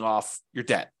by paying off your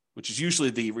debt, which is usually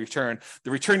the return.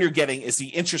 The return you're getting is the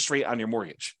interest rate on your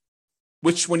mortgage,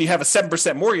 which when you have a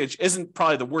 7% mortgage isn't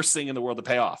probably the worst thing in the world to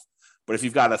pay off. But if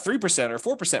you've got a 3%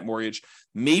 or 4% mortgage,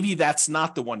 maybe that's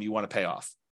not the one you want to pay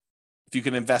off. If you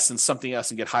can invest in something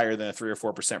else and get higher than a 3 or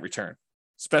 4% return,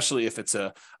 especially if it's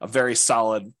a very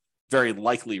solid, very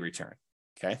likely return.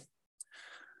 Okay.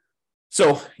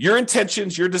 So your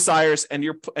intentions, your desires, and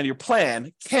your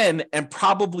plan can and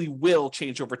probably will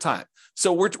change over time.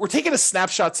 So we're taking a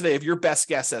snapshot today of your best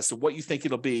guess as to what you think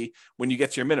it'll be when you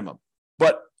get to your minimum.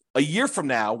 But a year from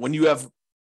now, when you have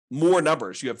more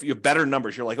numbers, you have better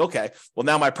numbers, you're like, okay, well,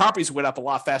 now my properties went up a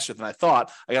lot faster than I thought.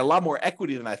 I got a lot more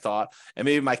equity than I thought. And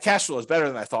maybe my cash flow is better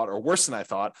than I thought or worse than I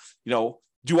thought.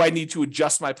 Do I need to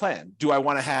adjust my plan? Do I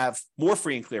want to have more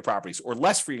free and clear properties or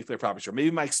less free and clear properties? Or maybe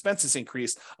my expenses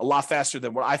increased a lot faster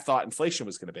than what I thought inflation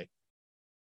was going to be.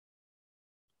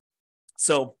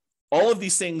 So all of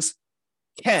these things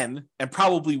can and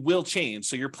probably will change.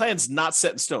 So your plan's not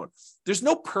set in stone. There's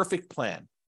no perfect plan,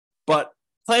 but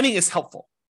planning is helpful.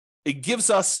 It gives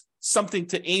us something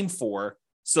to aim for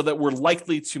so that we're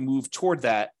likely to move toward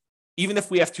that, even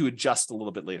if we have to adjust a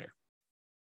little bit later.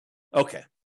 Okay.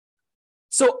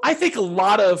 So I think a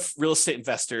lot of real estate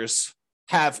investors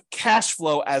have cash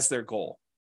flow as their goal.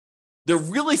 They're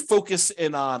really focused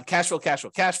in on cash flow, cash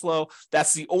flow, cash flow.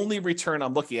 That's the only return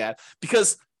I'm looking at,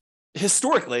 because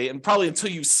historically, and probably until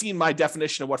you've seen my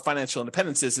definition of what financial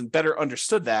independence is and better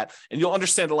understood that, and you'll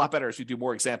understand a lot better as we do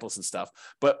more examples and stuff.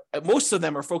 But most of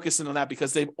them are focusing on that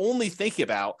because they only think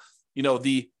about,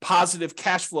 the positive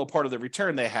cash flow part of the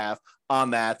return they have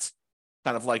on that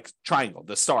kind of like triangle,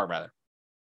 the star rather.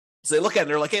 So they look at it and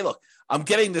they're like, hey, look, I'm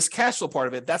getting this cash flow part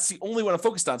of it. That's the only one I'm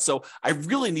focused on. So I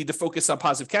really need to focus on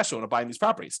positive cash flow when I'm buying these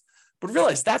properties. But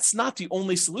realize that's not the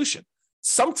only solution.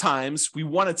 Sometimes we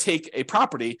want to take a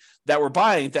property that we're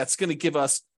buying that's going to give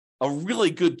us a really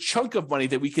good chunk of money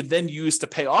that we could then use to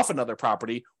pay off another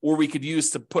property, or we could use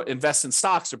to invest in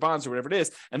stocks or bonds or whatever it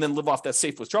is, and then live off that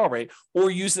safe withdrawal rate, or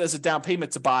use it as a down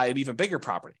payment to buy an even bigger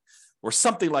property or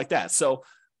something like that. So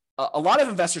a lot of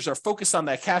investors are focused on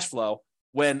that cash flow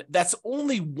when that's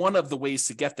only one of the ways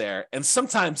to get there. And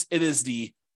sometimes it's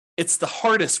the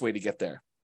hardest way to get there.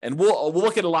 And we'll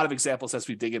look at a lot of examples as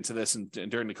we dig into this and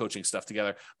during the coaching stuff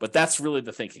together, but that's really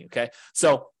the thinking, okay?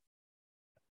 So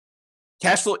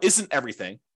cash flow isn't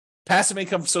everything. Passive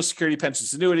income from Social Security,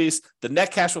 pensions, annuities, the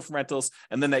net cash flow from rentals,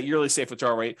 and then that yearly safe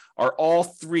withdrawal rate are all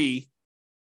 3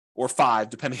 or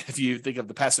 5, depending if you think of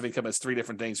the passive income as 3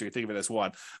 different things or you think of it as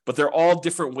one, but they're all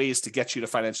different ways to get you to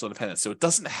financial independence. So it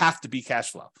doesn't have to be cash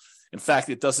flow. In fact,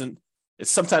 it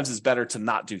sometimes is better to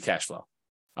not do cash flow.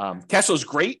 Cash flow is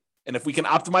great. And if we can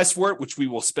optimize for it, which we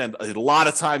will spend a lot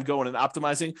of time going and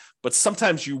optimizing, but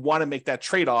sometimes you want to make that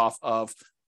trade-off of,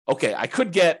 okay, I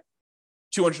could get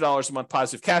 $200 a month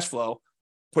positive cash flow,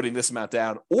 putting this amount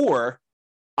down, or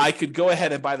I could go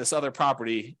ahead and buy this other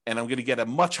property and I'm going to get a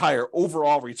much higher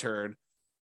overall return.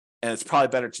 And it's probably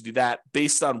better to do that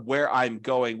based on where I'm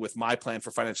going with my plan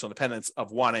for financial independence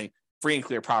of wanting free and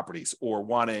clear properties, or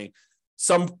wanting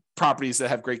some properties that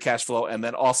have great cash flow, and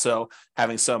then also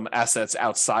having some assets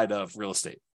outside of real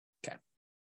estate. Okay.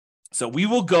 So we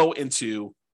will go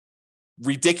into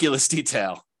ridiculous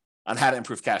detail on how to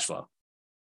improve cash flow.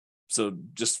 So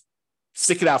just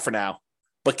stick it out for now.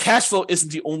 But cash flow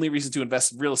isn't the only reason to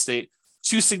invest in real estate.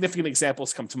 2 significant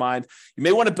examples come to mind. You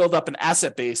may want to build up an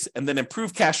asset base and then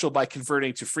improve cash flow by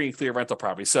converting to free and clear rental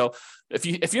property. So if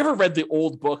you ever read the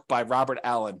old book by Robert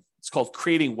Allen, it's called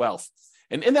Creating Wealth.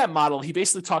 And in that model, he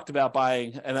basically talked about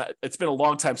buying, and it's been a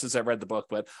long time since I read the book,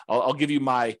 but I'll give you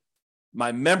my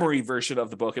memory version of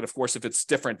the book. And of course, if it's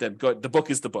different, then the book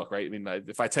is the book, right? I mean,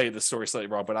 if I tell you the story slightly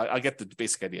wrong, but I'll get the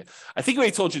basic idea. I think what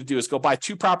he told you to do is go buy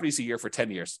 2 properties a year for 10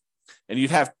 years. And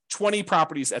you'd have 20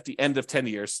 properties at the end of 10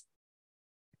 years.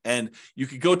 And you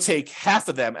could go take half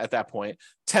of them at that point,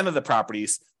 10 of the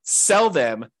properties, sell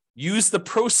them, use the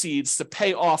proceeds to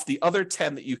pay off the other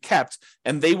 10 that you kept,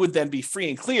 and they would then be free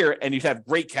and clear, and you'd have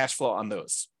great cash flow on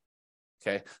those.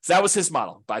 Okay, so that was his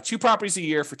model. Buy 2 properties a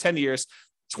year for 10 years,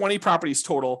 20 properties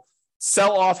total,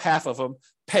 sell off half of them,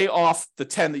 pay off the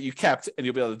 10 that you kept, and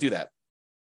you'll be able to do that.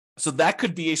 So that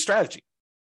could be a strategy.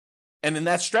 And in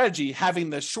that strategy, having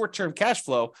the short-term cash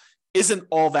flow isn't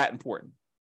all that important.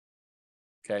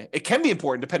 Okay, it can be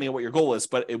important depending on what your goal is,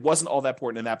 but it wasn't all that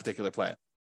important in that particular plan.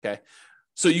 Okay,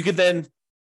 so you could then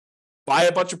buy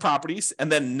a bunch of properties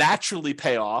and then naturally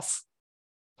pay off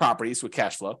properties with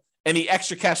cash flow. Any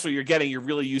extra cash flow you're getting, you're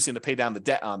really using to pay down the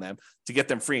debt on them to get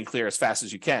them free and clear as fast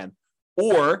as you can.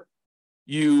 Or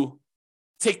you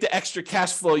take the extra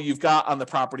cash flow you've got on the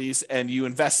properties and you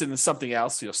invest it in something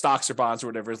else, stocks or bonds or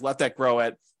whatever, let that grow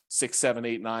at 6, 7,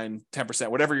 8, 9, 10%,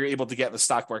 whatever you're able to get in the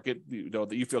stock market,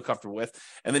 that you feel comfortable with.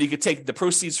 And then you could take the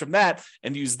proceeds from that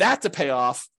and use that to pay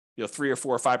off, 3 or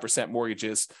 4 or 5%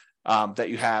 mortgages that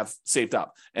you have saved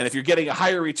up. And if you're getting a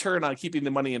higher return on keeping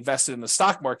the money invested in the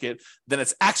stock market, then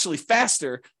it's actually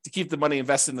faster to keep the money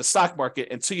invested in the stock market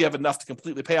until you have enough to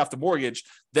completely pay off the mortgage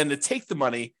than to take the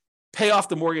money, pay off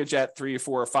the mortgage at 3 or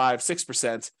 4 or 5,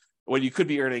 6%, when you could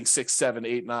be earning 6, 7,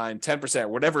 8, 9, 10%,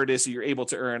 whatever it is that you're able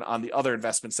to earn on the other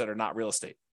investments that are not real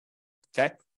estate.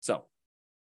 Okay. So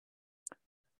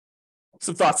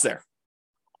some thoughts there.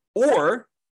 Or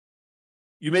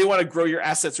you may want to grow your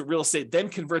assets with real estate, then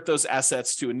convert those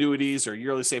assets to annuities or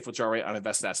yearly safe withdrawal rate on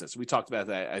invested assets. We talked about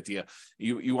that idea.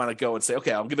 You want to go and say,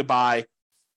 okay, I'm going to buy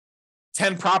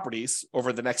 10 properties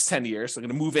over the next 10 years. So I'm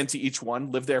going to move into each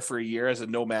one, live there for a year as a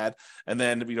nomad, and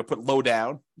then put low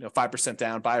down, 5%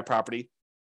 down, buy a property,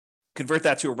 convert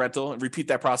that to a rental, and repeat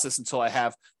that process until I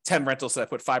have 10 rentals that I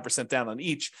put 5% down on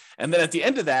each. And then at the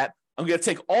end of that, I'm going to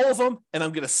take all of them and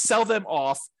I'm going to sell them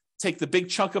off, take the big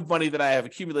chunk of money that I have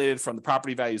accumulated from the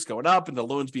property values going up and the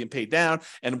loans being paid down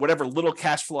and whatever little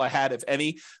cash flow I had, if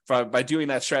any, by doing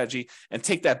that strategy, and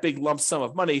take that big lump sum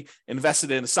of money, invest it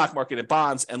in the stock market and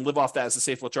bonds, and live off that as a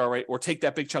safe withdrawal rate, or take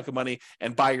that big chunk of money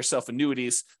and buy yourself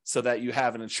annuities so that you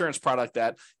have an insurance product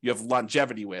that you have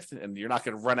longevity with, and you're not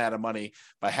going to run out of money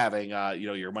by having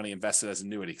your money invested as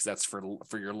annuity, because that's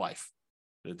for your life,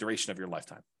 the duration of your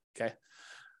lifetime. Okay.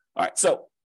 All right. So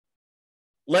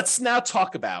let's now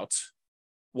talk about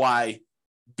why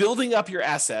building up your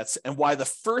assets and why the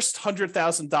first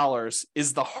 $100,000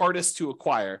 is the hardest to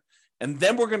acquire. And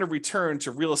then we're going to return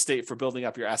to real estate for building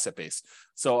up your asset base.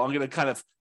 So I'm going to kind of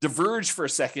diverge for a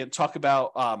second, talk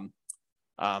about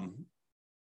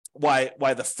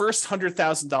why the first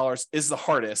 $100,000 is the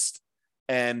hardest.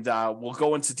 And we'll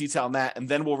go into detail on that, and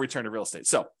then we'll return to real estate.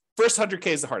 So first 100K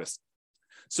is the hardest.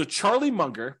 So Charlie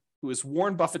Munger, who is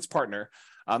Warren Buffett's partner,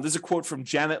 there's a quote from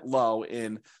Janet Lowe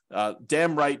in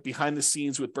Damn Right, Behind the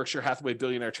Scenes with Berkshire Hathaway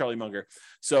billionaire Charlie Munger.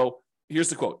 So here's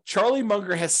the quote. Charlie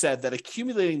Munger has said that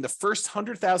accumulating the first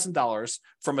 $100,000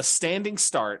 from a standing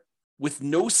start with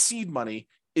no seed money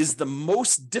is the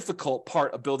most difficult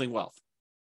part of building wealth.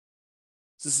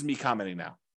 This is me commenting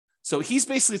now. So he's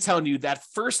basically telling you that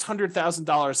first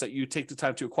 $100,000 that you take the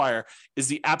time to acquire is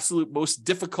the absolute most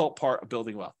difficult part of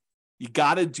building wealth. You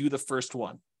got to do the first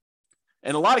one.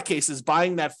 In a lot of cases,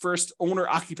 buying that first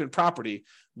owner-occupant property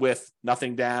with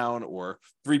nothing down, or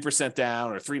 3%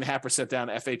 down, or 3.5% down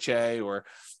FHA, or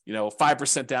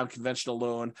 5% down conventional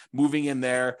loan, moving in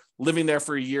there, living there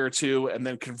for a year or two, and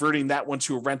then converting that one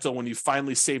to a rental when you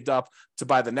finally saved up to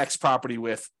buy the next property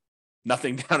with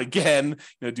nothing down again,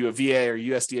 do a VA or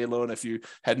USDA loan if you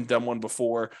hadn't done one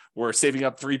before, or saving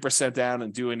up 3% down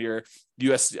and doing your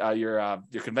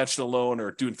your conventional loan,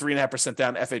 or doing 3.5%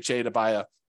 down FHA to buy a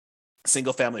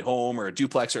single family home or a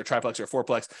duplex or a triplex or a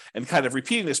fourplex, and kind of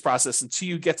repeating this process until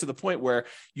you get to the point where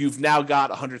you've now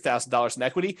got $100,000 in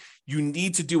equity. You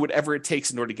need to do whatever it takes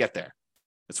in order to get there.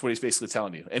 That's what he's basically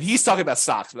telling you. And he's talking about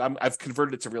stocks, but I've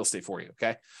converted it to real estate for you.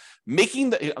 Okay. I'm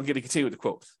going to continue with the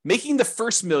quote. Making the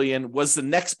first million was the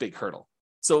next big hurdle.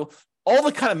 So all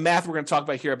the kind of math we're going to talk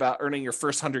about here about earning your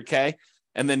first 100K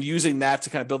and then using that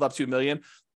to kind of build up to $1 million,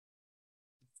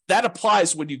 that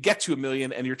applies when you get to $1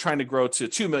 million and you're trying to grow to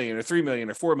 2 million or 3 million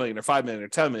or 4 million or 5 million or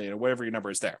 10 million or whatever your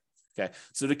number is there. Okay.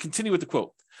 So to continue with the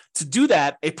quote, to do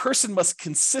that, a person must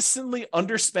consistently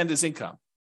underspend his income.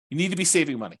 You need to be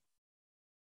saving money.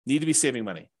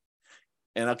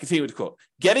 And I'll continue with the quote.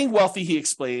 Getting wealthy, he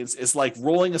explains, is like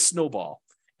rolling a snowball.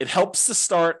 It helps to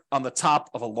start on the top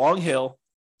of a long hill,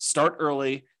 start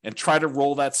early, and try to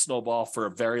roll that snowball for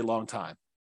a very long time.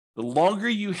 The longer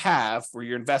you have where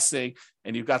you're investing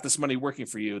and you've got this money working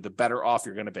for you, the better off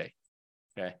you're going to be.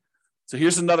 Okay. So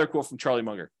here's another quote from Charlie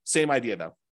Munger. Same idea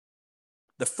though.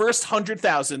 The first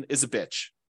 100,000 is a bitch,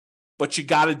 but you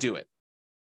got to do it.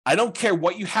 I don't care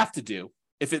what you have to do.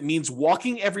 If it means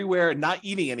walking everywhere and not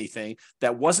eating anything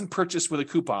that wasn't purchased with a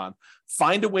coupon,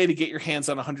 find a way to get your hands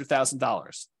on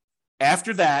 $100,000.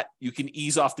 After that, you can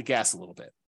ease off the gas a little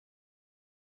bit.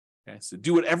 Okay. So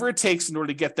do whatever it takes in order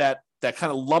to get that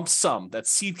kind of lump sum, that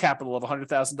seed capital of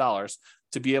 $100,000,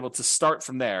 to be able to start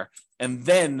from there, and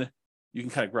then you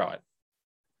can kind of grow it.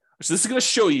 So this is going to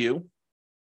show you,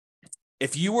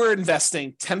 if you were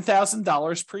investing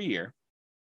 $10,000 per year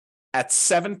at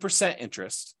 7%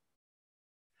 interest,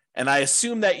 and I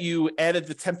assume that you added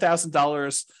the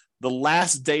 $10,000 the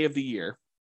last day of the year,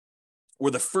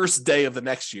 or the first day of the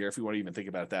next year, if you want to even think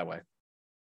about it that way.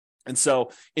 And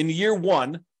so in year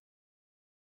one,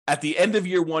 at the end of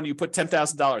year one, you put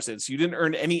 $10,000 in. So you didn't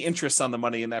earn any interest on the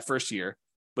money in that first year.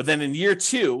 But then in year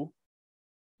two,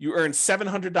 you earned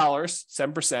 $700,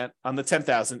 7% on the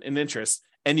 $10,000 in interest,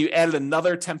 and you added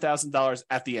another $10,000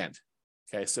 at the end.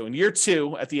 Okay, so in year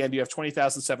two, at the end, you have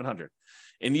 $20,700.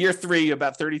 In year three, you have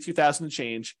about $32,000 and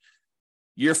change.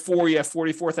 Year four, you have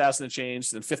 $44,000 and change.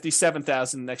 Then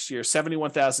 $57,000 next year,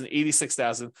 $71,000,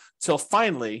 $86,000, till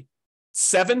finally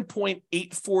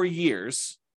 7.84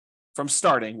 years from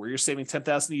starting, where you're saving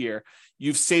 $10,000 a year,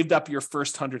 you've saved up your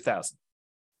first $100,000.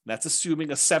 That's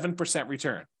assuming a 7%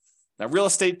 return. Now, real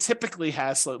estate typically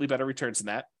has slightly better returns than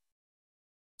that.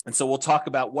 And so we'll talk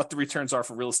about what the returns are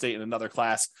for real estate in another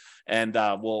class, and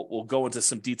we'll go into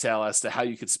some detail as to how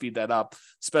you could speed that up,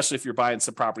 especially if you're buying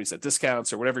some properties at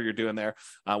discounts or whatever you're doing there.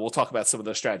 We'll talk about some of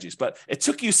those strategies. But it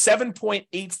took you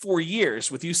 7.84 years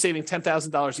with you saving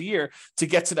 $10,000 a year to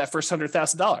get to that first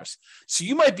 $100,000. So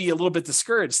you might be a little bit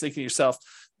discouraged, thinking to yourself,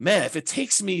 man, if it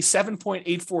takes me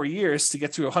 7.84 years to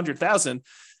get to 100,000,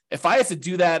 if I have to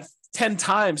do that 10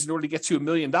 times in order to get to $1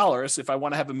 million, if I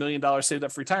want to have $1 million saved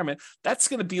up for retirement, that's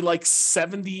going to be like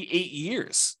 78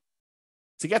 years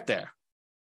to get there.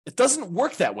 It doesn't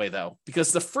work that way, though,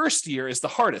 because the first year is the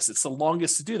hardest. It's the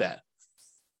longest to do that.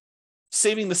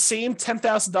 Saving the same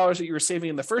 $10,000 that you were saving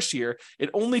in the first year, it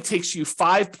only takes you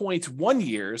 5.1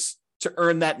 years to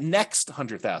earn that next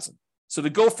 100,000. So to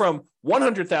go from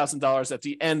 $100,000 at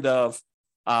the end of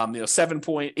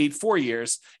 7.84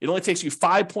 years, it only takes you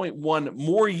 5.1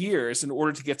 more years in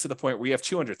order to get to the point where you have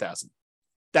 200,000.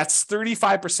 That's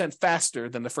 35% faster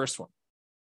than the first one.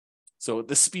 So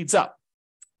this speeds up.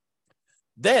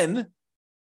 Then,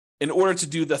 in order to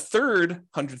do the third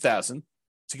 100,000,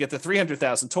 to get the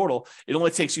 300,000 total, it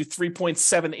only takes you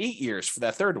 3.78 years for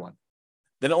that third one.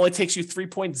 Then it only takes you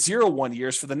 3.01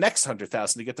 years for the next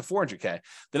 100,000 to get to 400K.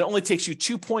 Then it only takes you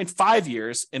 2.5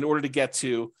 years in order to get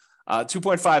to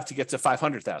 2.5 to get to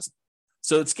 500,000.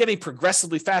 So it's getting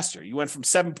progressively faster. You went from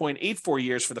 7.84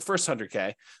 years for the first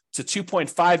 100K to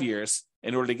 2.5 years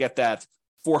in order to get that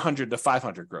 400 to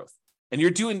 500 growth. And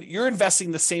you're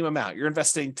investing the same amount. You're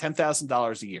investing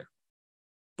 $10,000 a year.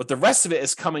 But the rest of it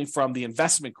is coming from the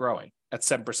investment growing at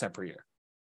 7% per year.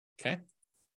 Okay.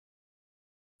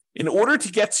 In order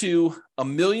to get to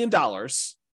 $1 million,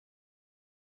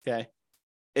 okay,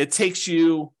 it takes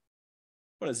you,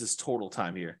 what is this total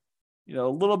time here? A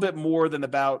little bit more than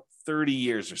about 30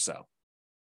 years or so.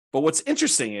 But what's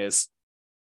interesting is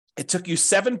it took you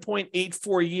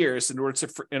 7.84 years in order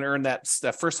to earn that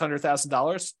first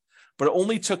 $100,000, but it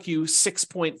only took you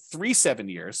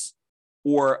 6.37 years,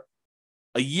 or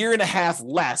a year and a half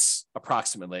less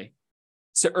approximately,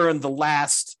 to earn the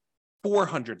last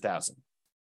 400,000.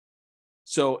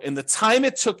 So in the time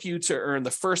it took you to earn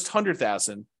the first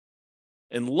 100,000,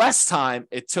 in less time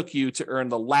it took you to earn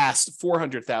the last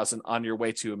 400,000 on your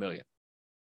way to $1 million.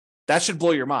 That should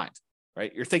blow your mind,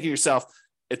 right? You're thinking to yourself,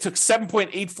 it took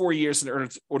 7.84 years in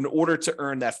order to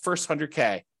earn that first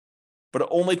 100K, but it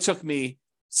only took me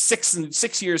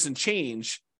 6 years and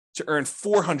change to earn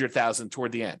 400,000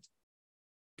 toward the end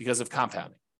because of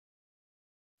compounding.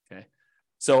 Okay.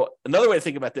 So another way to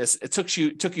think about this, it took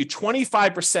you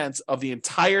 25% of the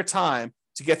entire time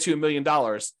to get to $1 million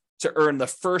to earn the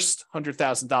first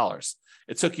 $100,000.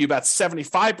 It took you about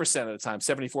 75% of the time,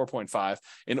 74.5,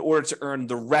 in order to earn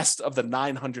the rest of the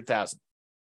 900,000.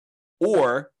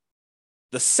 Or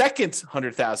the second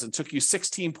 100,000 took you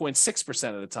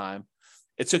 16.6% of the time.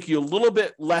 It took you a little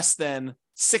bit less than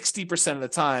 60% of the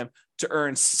time to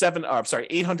earn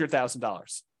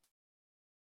 $800,000,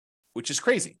 which is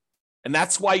crazy. And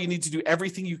that's why you need to do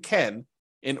everything you can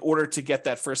in order to get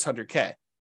that first 100K,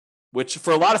 which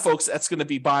for a lot of folks, that's going to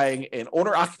be buying an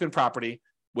owner-occupant property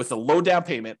with a low down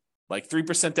payment, like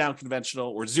 3% down conventional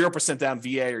or 0% down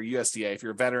VA or USDA if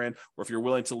you're a veteran, or if you're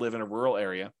willing to live in a rural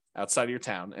area outside of your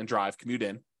town and commute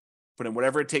in, put in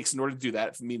whatever it takes in order to do that.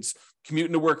 If it means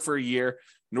commuting to work for a year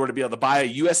in order to be able to buy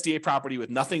a USDA property with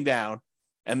nothing down,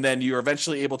 and then you're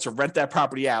eventually able to rent that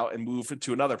property out and move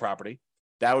to another property,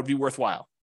 that would be worthwhile.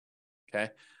 Okay.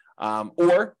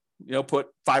 Or, put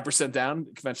 5% down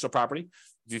conventional property.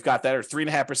 If you've got that, or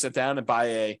 3.5% down, and buy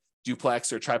a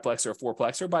duplex or triplex or a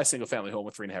fourplex, or buy a single family home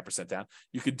with 3.5% down.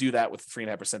 You could do that with the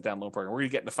 3.5% down loan program. We're going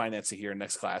to get into financing here in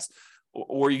next class.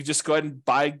 Or you just go ahead and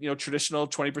buy, traditional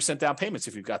 20% down payments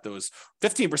if you've got those,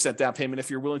 15% down payment if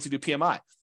you're willing to do PMI,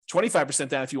 25%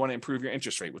 down if you want to improve your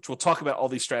interest rate, which we'll talk about all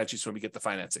these strategies when we get to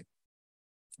financing.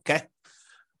 Okay.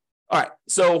 All right.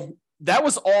 So that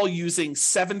was all using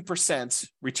 7%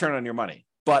 return on your money,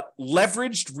 but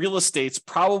leveraged real estate's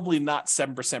probably not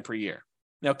 7% per year.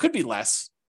 Now it could be less,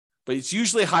 but it's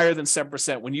usually higher than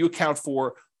 7% when you account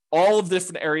for all of the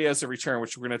different areas of return,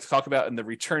 which we're going to talk about in the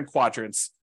return quadrants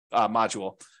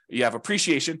module. You have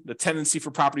appreciation, the tendency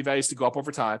for property values to go up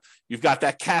over time. You've got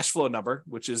that cash flow number,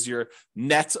 which is your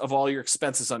net of all your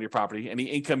expenses on your property, any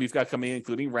income you've got coming in,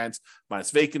 including rent,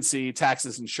 minus vacancy,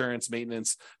 taxes, insurance,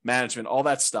 maintenance, management, all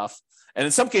that stuff. And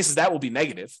in some cases, that will be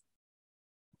negative,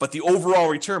 but the overall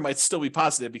return might still be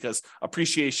positive because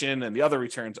appreciation and the other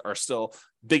returns are still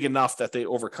big enough that they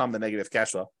overcome the negative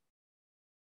cash flow.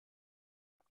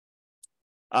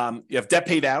 You have debt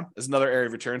pay down is another area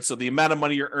of return. So the amount of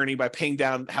money you're earning by paying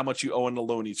down how much you owe on the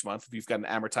loan each month, if you've got an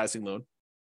amortizing loan.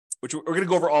 which we're going to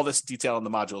go over all this detail in the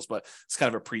modules, but it's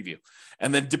kind of a preview.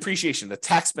 And then depreciation, the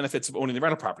tax benefits of owning the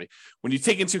rental property. When you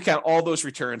take into account all those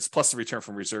returns, plus the return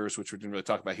from reserves, which we didn't really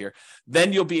talk about here,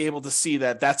 then you'll be able to see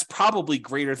that that's probably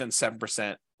greater than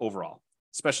 7% overall,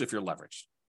 especially if you're leveraged.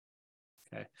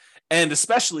 Okay. And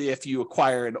especially if you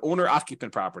acquire an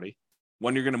owner-occupant property,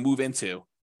 one you're going to move into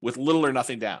with little or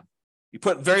nothing down. You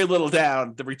put very little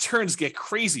down, the returns get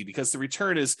crazy because the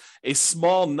return is a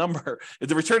small number.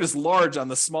 The return is large on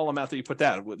the small amount that you put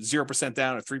down, with 0%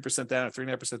 down or 3% down or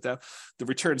 3.5% down. The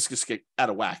returns just get out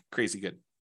of whack, crazy good.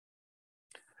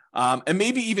 And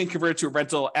maybe even convert it to a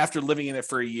rental after living in it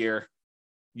for a year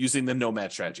using the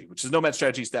nomad strategy, which is nomad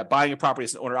strategy is that buying a property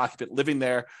as an owner occupant, living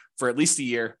there for at least a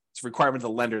year. It's a requirement of the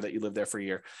lender that you live there for a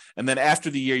year. And then after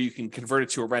the year, you can convert it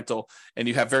to a rental and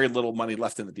you have very little money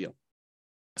left in the deal.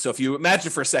 So if you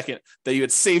imagine for a second that you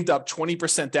had saved up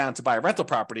 20% down to buy a rental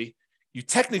property, you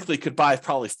technically could buy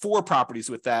probably 4 properties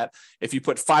with that if you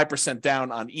put 5%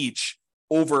 down on each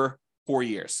over 4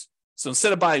 years. So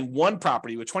instead of buying 1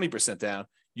 property with 20% down,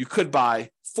 you could buy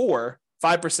 4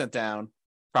 5% down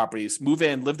properties, move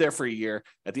in, live there for a year.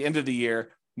 At the end of the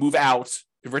year, move out,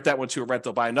 convert that one to a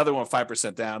rental, buy another one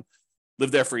 5% down,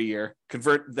 live there for a year,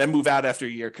 convert, then move out after a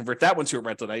year, convert that one to a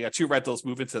rental. Now you got 2 rentals,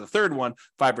 move into the third one,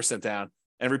 5% down,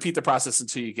 and repeat the process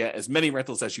until you get as many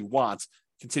rentals as you want,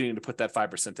 continuing to put that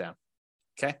 5% down.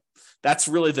 Okay. That's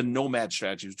really the nomad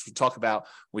strategy, which we talk about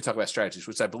when we talk about strategies,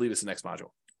 which I believe is the next module.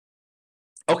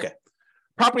 Okay.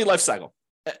 Property life cycle.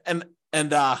 And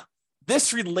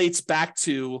this relates back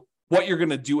to what you're going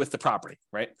to do with the property,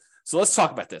 right? So let's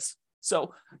talk about this.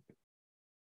 So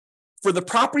for the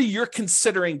property you're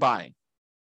considering buying,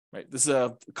 right? This is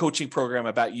a coaching program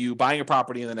about you buying a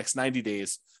property in the next 90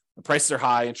 days. The prices are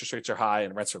high, interest rates are high,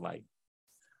 and rents are light.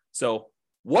 So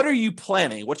what are you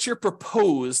planning? What's your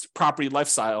proposed property life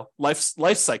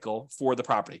cycle for the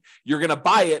property? You're going to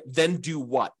buy it, then do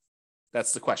what?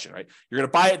 That's the question, right? You're going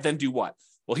to buy it, then do what?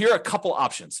 Well, here are a couple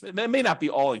options. It may not be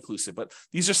all inclusive, but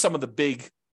these are some of the big,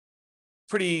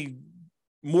 pretty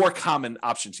more common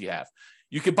options you have.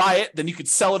 You could buy it, then you could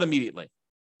sell it immediately.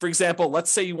 For example, let's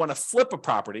say you want to flip a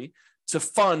property to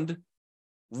fund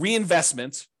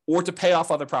reinvestment or to pay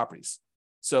off other properties.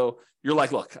 So you're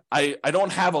like, look, I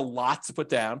don't have a lot to put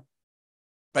down,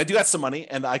 but I do have some money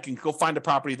and I can go find a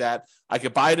property that I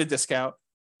could buy at a discount,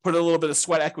 put a little bit of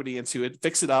sweat equity into it,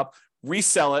 fix it up,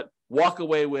 resell it, walk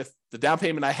away with the down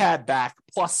payment I had back,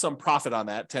 plus some profit on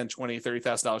that, $10,000, $20,000,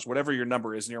 $30,000, whatever your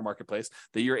number is in your marketplace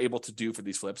that you're able to do for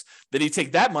these flips. Then you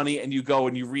take that money and you go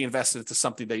and you reinvest it into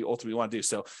something that you ultimately want to do.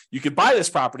 So you could buy this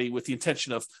property with the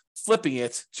intention of flipping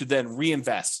it to then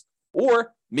reinvest.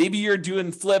 Or maybe you're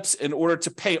doing flips in order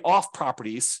to pay off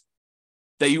properties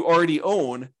that you already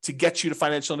own to get you to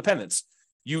financial independence.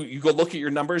 You go look at your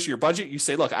numbers, your budget, you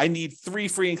say, look, I need 3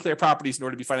 free and clear properties in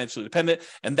order to be financially independent.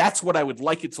 And that's what I would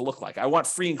like it to look like. I want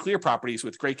free and clear properties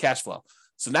with great cash flow.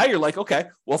 So now you're like, okay,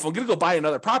 well, if I'm going to go buy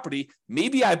another property,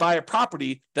 maybe I buy a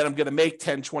property that I'm going to make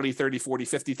 $10,000, $20,000, $30,000,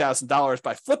 $40,000, $50,000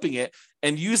 by flipping it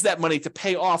and use that money to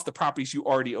pay off the properties you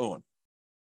already own.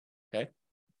 Okay.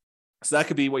 So that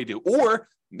could be what you do. Or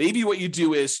maybe what you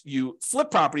do is you flip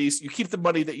properties, you keep the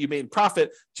money that you made in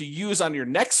profit to use on your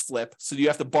next flip. So you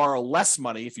have to borrow less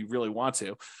money if you really want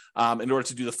to. In order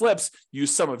to do the flips, use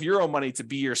some of your own money to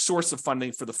be your source of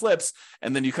funding for the flips.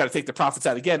 And then you kind of take the profits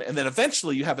out again. And then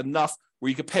eventually you have enough where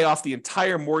you could pay off the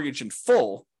entire mortgage in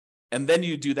full. And then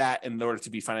you do that in order to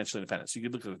be financially independent. So you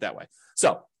could look at it that way.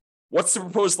 So what's the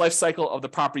proposed life cycle of the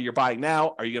property you're buying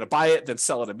now? Are you going to buy it, then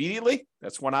sell it immediately?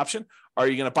 That's one option. Are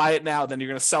you going to buy it now, then you're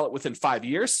going to sell it within 5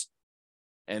 years?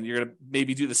 And you're going to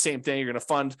maybe do the same thing. You're going to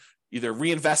fund either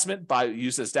reinvestment by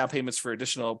use as down payments for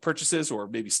additional purchases or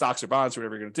maybe stocks or bonds,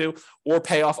 whatever you're going to do, or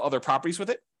pay off other properties with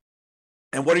it.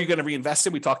 And what are you going to reinvest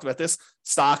in? We talked about this: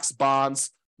 stocks,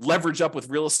 bonds, leverage up with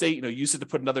real estate, use it to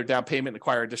put another down payment and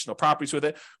acquire additional properties with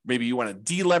it. Maybe you want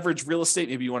to deleverage real estate.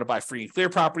 Maybe you want to buy free and clear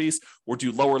properties or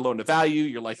do lower loan to value.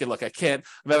 You're like, hey, look, I'm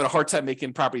having a hard time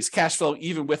making properties cash flow,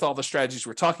 even with all the strategies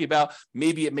we're talking about.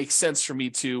 Maybe it makes sense for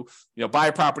me to, buy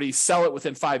a property, sell it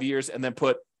within 5 years, and then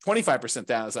put 25%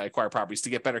 down as I acquire properties to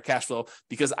get better cash flow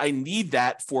because I need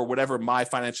that for whatever my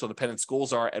financial independence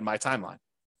goals are and my timeline.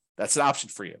 That's an option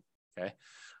for you. Okay.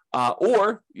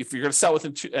 Or if you're going to sell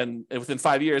within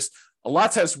 5 years, a lot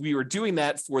of times we were doing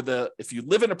that if you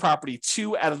live in a property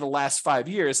 2 out of the last 5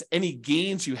 years, any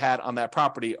gains you had on that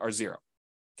property are zero.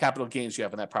 Capital gains you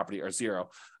have on that property are zero,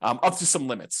 up to some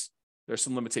limits. There's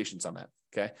some limitations on that.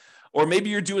 Okay. Or maybe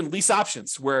you're doing lease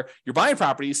options where you're buying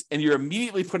properties and you're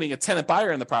immediately putting a tenant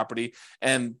buyer in the property,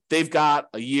 and they've got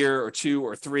a year or 2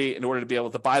 or 3 in order to be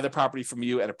able to buy the property from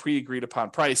you at a pre-agreed upon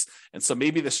price. And so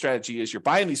maybe the strategy is you're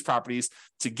buying these properties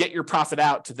to get your profit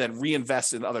out to then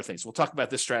reinvest in other things. We'll talk about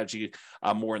this strategy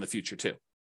more in the future too.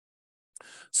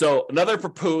 So another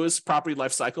proposed property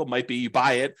life cycle might be you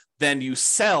buy it, then you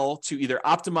sell to either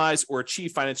optimize or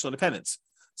achieve financial independence.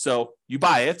 So you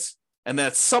buy it, and then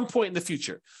at some point in the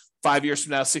future, 5 years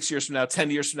from now, 6 years from now,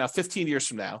 10 years from now, 15 years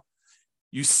from now,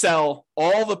 you sell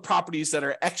all the properties that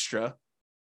are extra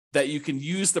that you can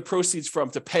use the proceeds from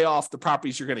to pay off the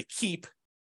properties you're going to keep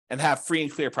and have free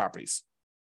and clear properties.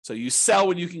 So you sell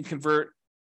when you can convert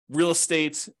real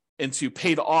estate into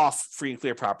paid off free and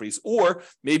clear properties. Or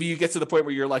maybe you get to the point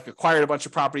where you're like acquired a bunch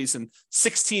of properties and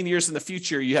 16 years in the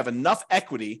future, you have enough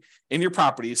equity in your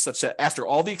properties such that after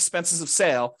all the expenses of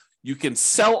sale, you can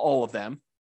sell all of them.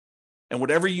 And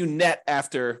whatever you net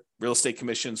after real estate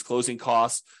commissions, closing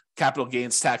costs, capital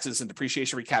gains taxes, and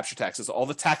depreciation recapture taxes, all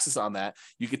the taxes on that,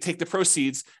 you can take the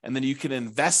proceeds and then you can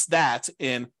invest that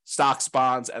in stocks,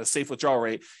 bonds at a safe withdrawal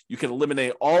rate. You can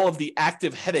eliminate all of the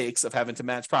active headaches of having to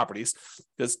manage properties,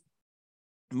 because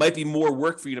it might be more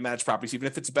work for you to manage properties, even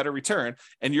if it's a better return.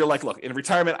 And you're like, look, in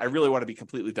retirement, I really want to be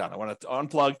completely done. I want to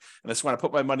unplug and I just want to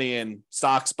put my money in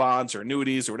stocks, bonds, or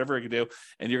annuities, or whatever I can do.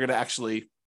 And you're going to actually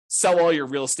sell all your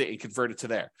real estate and convert it to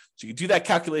there. So you can do that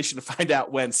calculation to find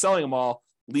out when selling them all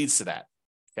leads to that.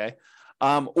 Okay.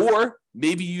 Or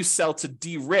maybe you sell to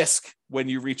de-risk when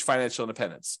you reach financial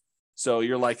independence. So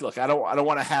you're like, look, I don't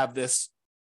want to have this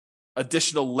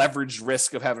additional leveraged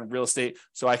risk of having real estate,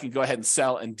 so I can go ahead and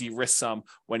sell and de-risk some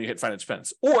when you hit financial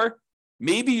independence. Or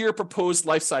maybe your proposed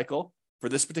life cycle for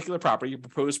this particular property, your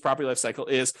proposed property life cycle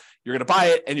is you're going to buy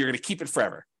it and you're going to keep it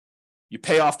forever. You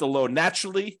pay off the loan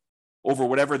naturally over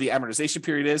whatever the amortization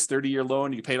period is, 30-year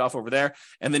loan, you pay it off over there,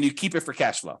 and then you keep it for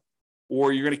cash flow.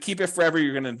 Or you're going to keep it forever,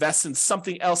 you're going to invest in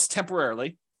something else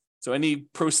temporarily. So any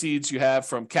proceeds you have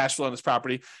from cash flow on this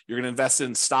property, you're going to invest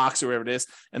in stocks or whatever it is.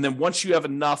 And then once you have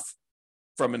enough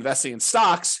from investing in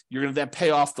stocks, you're going to then pay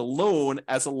off the loan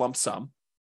as a lump sum.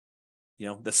 You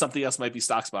know, that something else might be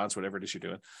stocks, bonds, whatever it is you're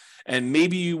doing. And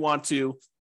maybe you want to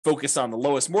focus on the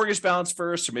lowest mortgage balance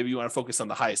first, or maybe you want to focus on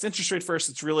the highest interest rate first.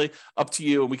 It's really up to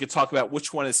you. And we could talk about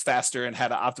which one is faster and how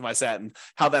to optimize that and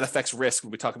how that affects risk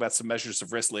when we talk about some measures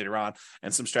of risk later on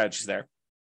and some strategies there.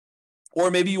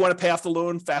 Or maybe you want to pay off the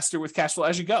loan faster with cash flow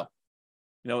as you go.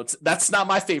 You know, that's not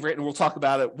my favorite, and we'll talk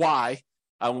about it why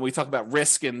when we talk about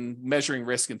risk and measuring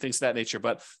risk and things of that nature.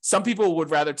 But some people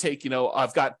would rather take, you know,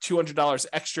 I've got $200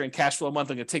 extra in cash flow a month.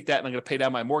 I'm going to take that and I'm going to pay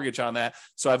down my mortgage on that.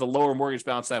 So I have a lower mortgage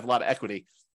balance and I have a lot of equity.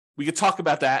 We could talk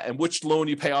about that and which loan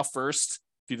you pay off first.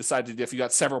 If you decide to, if you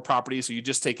got several properties, or you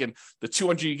just taking the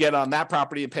 200 you get on that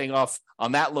property and paying off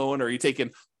on that loan, or you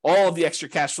taking all of the extra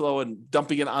cash flow and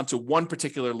dumping it onto one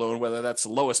particular loan, whether that's the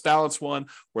lowest balance one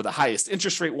or the highest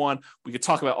interest rate one. We could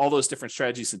talk about all those different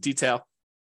strategies in detail.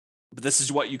 But this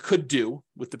is what you could do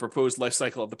with the proposed life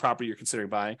cycle of the property you're considering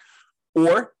buying.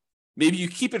 Or maybe you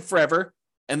keep it forever,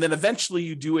 and then eventually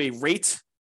you do a rate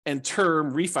and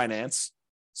term refinance.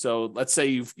 So let's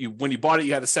say you when you bought it,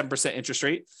 you had a 7% interest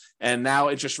rate, and now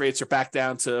interest rates are back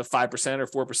down to 5%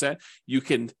 or 4%. You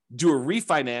can do a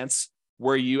refinance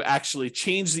where you actually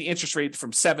change the interest rate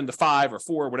from 7 to 5 or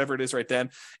 4, whatever it is right then,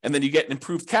 and then you get an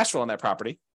improved cash flow on that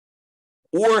property.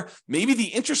 Or maybe the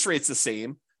interest rate's the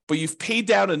same, but you've paid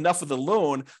down enough of the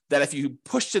loan that if you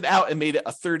pushed it out and made it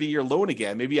a 30-year loan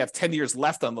again, maybe you have 10 years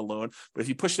left on the loan, but if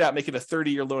you push it out, make it a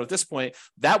 30-year loan at this point,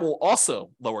 that will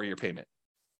also lower your payment.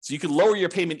 So you can lower your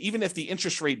payment even if the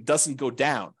interest rate doesn't go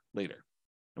down later.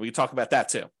 And we can talk about that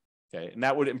too. Okay. And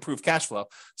that would improve cash flow.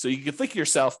 So you can think to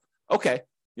yourself, okay,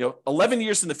 11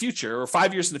 years in the future, or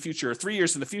 5 years in the future, or 3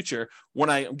 years in the future, when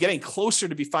I'm getting closer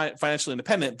to be financially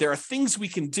independent, there are things we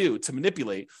can do to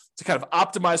manipulate, to kind of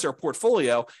optimize our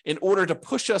portfolio in order to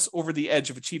push us over the edge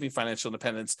of achieving financial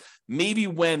independence. Maybe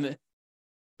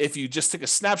if you just took a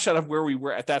snapshot of where we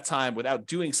were at that time without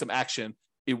doing some action,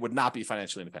 it would not be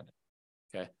financially independent.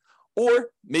 Okay. Or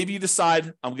maybe you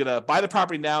decide, I'm going to buy the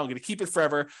property now, I'm going to keep it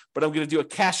forever, but I'm going to do a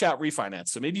cash out refinance.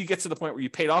 So maybe you get to the point where you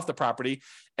paid off the property,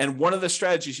 and one of the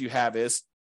strategies you have is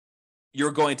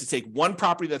you're going to take one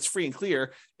property that's free and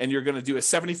clear, and you're going to do a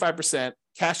 75%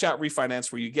 cash out refinance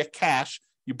where you get cash,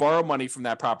 you borrow money from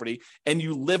that property, and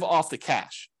you live off the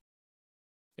cash.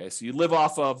 Okay, so you live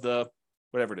off of the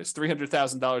whatever it is,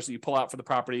 $300,000 that you pull out for the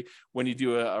property when you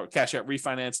do a cash out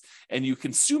refinance, and you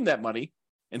consume that money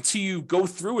until you go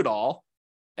through it all,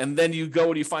 and then you go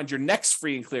and you find your next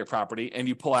free and clear property, and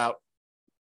you pull out,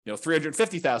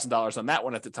 $350,000 on that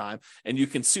one at the time, and you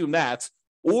consume that.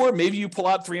 Or maybe you pull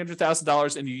out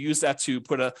 $300,000 and you use that to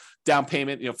put a down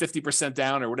payment, 50%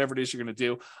 down or whatever it is you're going to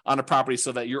do on a property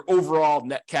so that your overall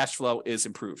net cash flow is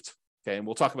improved. Okay. And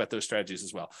we'll talk about those strategies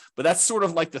as well. But that's sort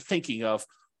of like the thinking of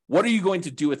what are you going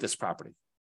to do with this property?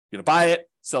 You're going to buy it,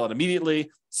 sell it immediately,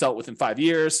 sell it within 5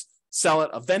 years, sell it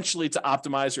eventually to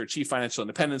optimize or achieve financial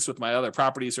independence with my other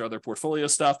properties or other portfolio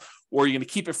stuff, or you're going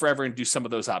to keep it forever and do some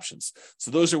of those options.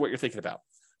 So those are what you're thinking about.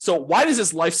 So why does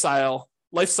this life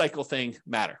cycle thing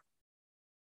matter?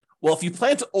 Well, if you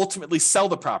plan to ultimately sell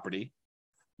the property,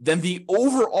 then the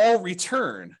overall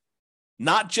return,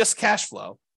 not just cash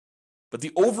flow, but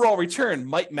the overall return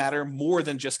might matter more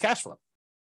than just cash flow.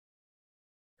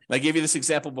 And I gave you this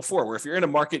example before, where if you're in a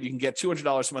market, you can get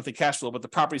 $200 a month in cash flow, but the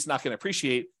property's not going to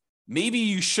appreciate. Maybe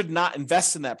you should not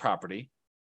invest in that property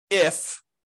if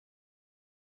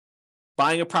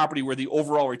buying a property where the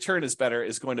overall return is better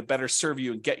is going to better serve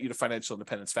you and get you to financial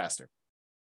independence faster.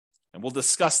 And we'll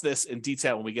discuss this in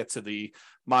detail when we get to the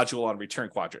module on return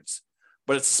quadrants.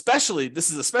 But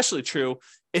this is especially true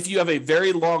if you have a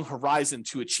very long horizon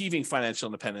to achieving financial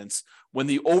independence when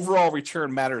the overall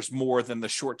return matters more than the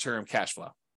short-term cash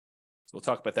flow. So we'll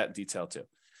talk about that in detail too.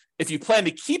 If you plan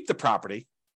to keep the property,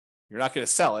 you're not going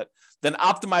to sell it, then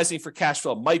optimizing for cash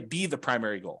flow might be the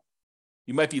primary goal.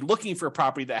 You might be looking for a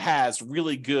property that has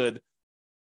really good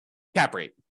cap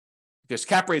rate, because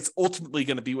cap rate's ultimately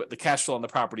going to be what the cash flow on the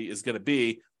property is going to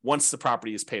be once the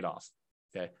property is paid off.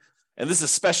 Okay. And this is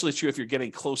especially true if you're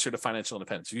getting closer to financial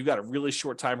independence. If you've got a really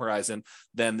short time horizon,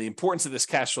 then the importance of this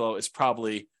cash flow is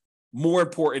probably more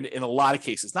important in a lot of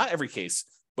cases, not every case,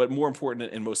 but more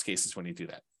important in most cases when you do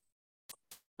that.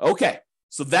 Okay.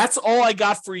 So that's all I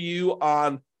got for you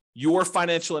on your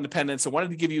financial independence. I wanted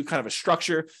to give you kind of a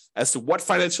structure as to what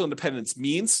financial independence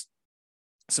means,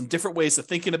 some different ways of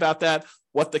thinking about that,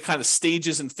 what the kind of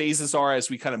stages and phases are as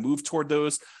we kind of move toward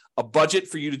those, a budget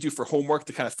for you to do for homework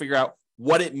to kind of figure out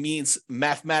what it means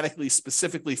mathematically,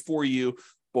 specifically for you,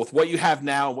 both what you have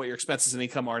now and what your expenses and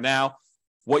income are now,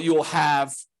 what you will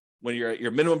have when you're at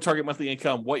your minimum target monthly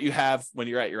income, what you have when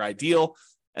you're at your ideal.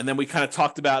 And then we kind of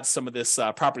talked about some of this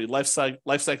property life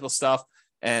cycle stuff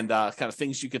and kind of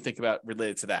things you can think about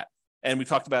related to that. And we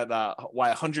talked about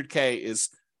why 100K is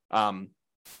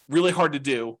really hard to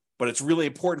do, but it's really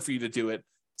important for you to do it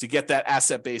to get that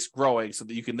asset base growing so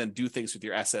that you can then do things with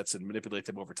your assets and manipulate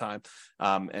them over time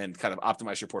and kind of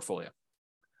optimize your portfolio.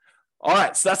 All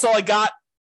right, so that's all I got.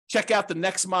 Check out the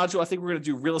next module. I think we're going to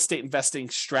do real estate investing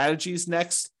strategies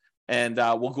next. And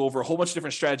we'll go over a whole bunch of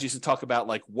different strategies and talk about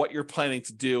like what you're planning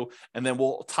to do. And then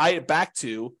we'll tie it back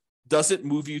to, does it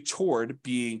move you toward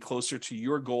being closer to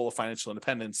your goal of financial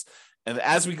independence? And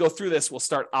as we go through this, we'll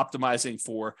start optimizing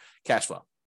for cash flow.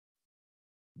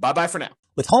 Bye-bye for now.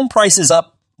 With home prices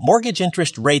up, mortgage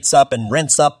interest rates up, and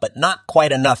rents up, but not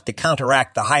quite enough to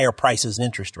counteract the higher prices and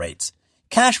interest rates,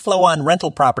 cash flow on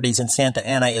rental properties in Santa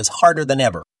Ana is harder than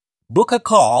ever. Book a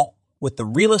call with the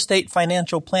Real Estate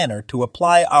Financial Planner to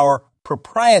apply our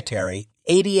proprietary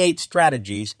 88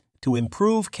 strategies to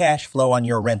improve cash flow on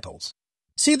your rentals.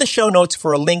 See the show notes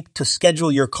for a link to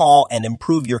schedule your call and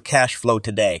improve your cash flow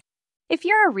today. If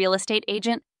you're a real estate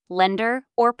agent, lender,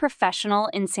 or professional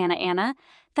in Santa Ana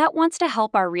that wants to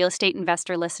help our real estate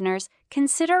investor listeners,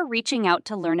 consider reaching out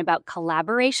to learn about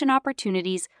collaboration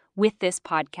opportunities with this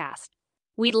podcast.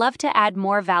 We'd love to add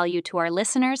more value to our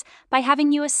listeners by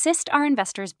having you assist our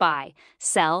investors buy,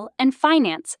 sell, and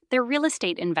finance their real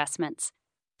estate investments.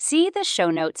 See the show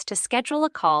notes to schedule a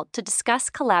call to discuss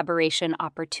collaboration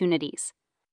opportunities.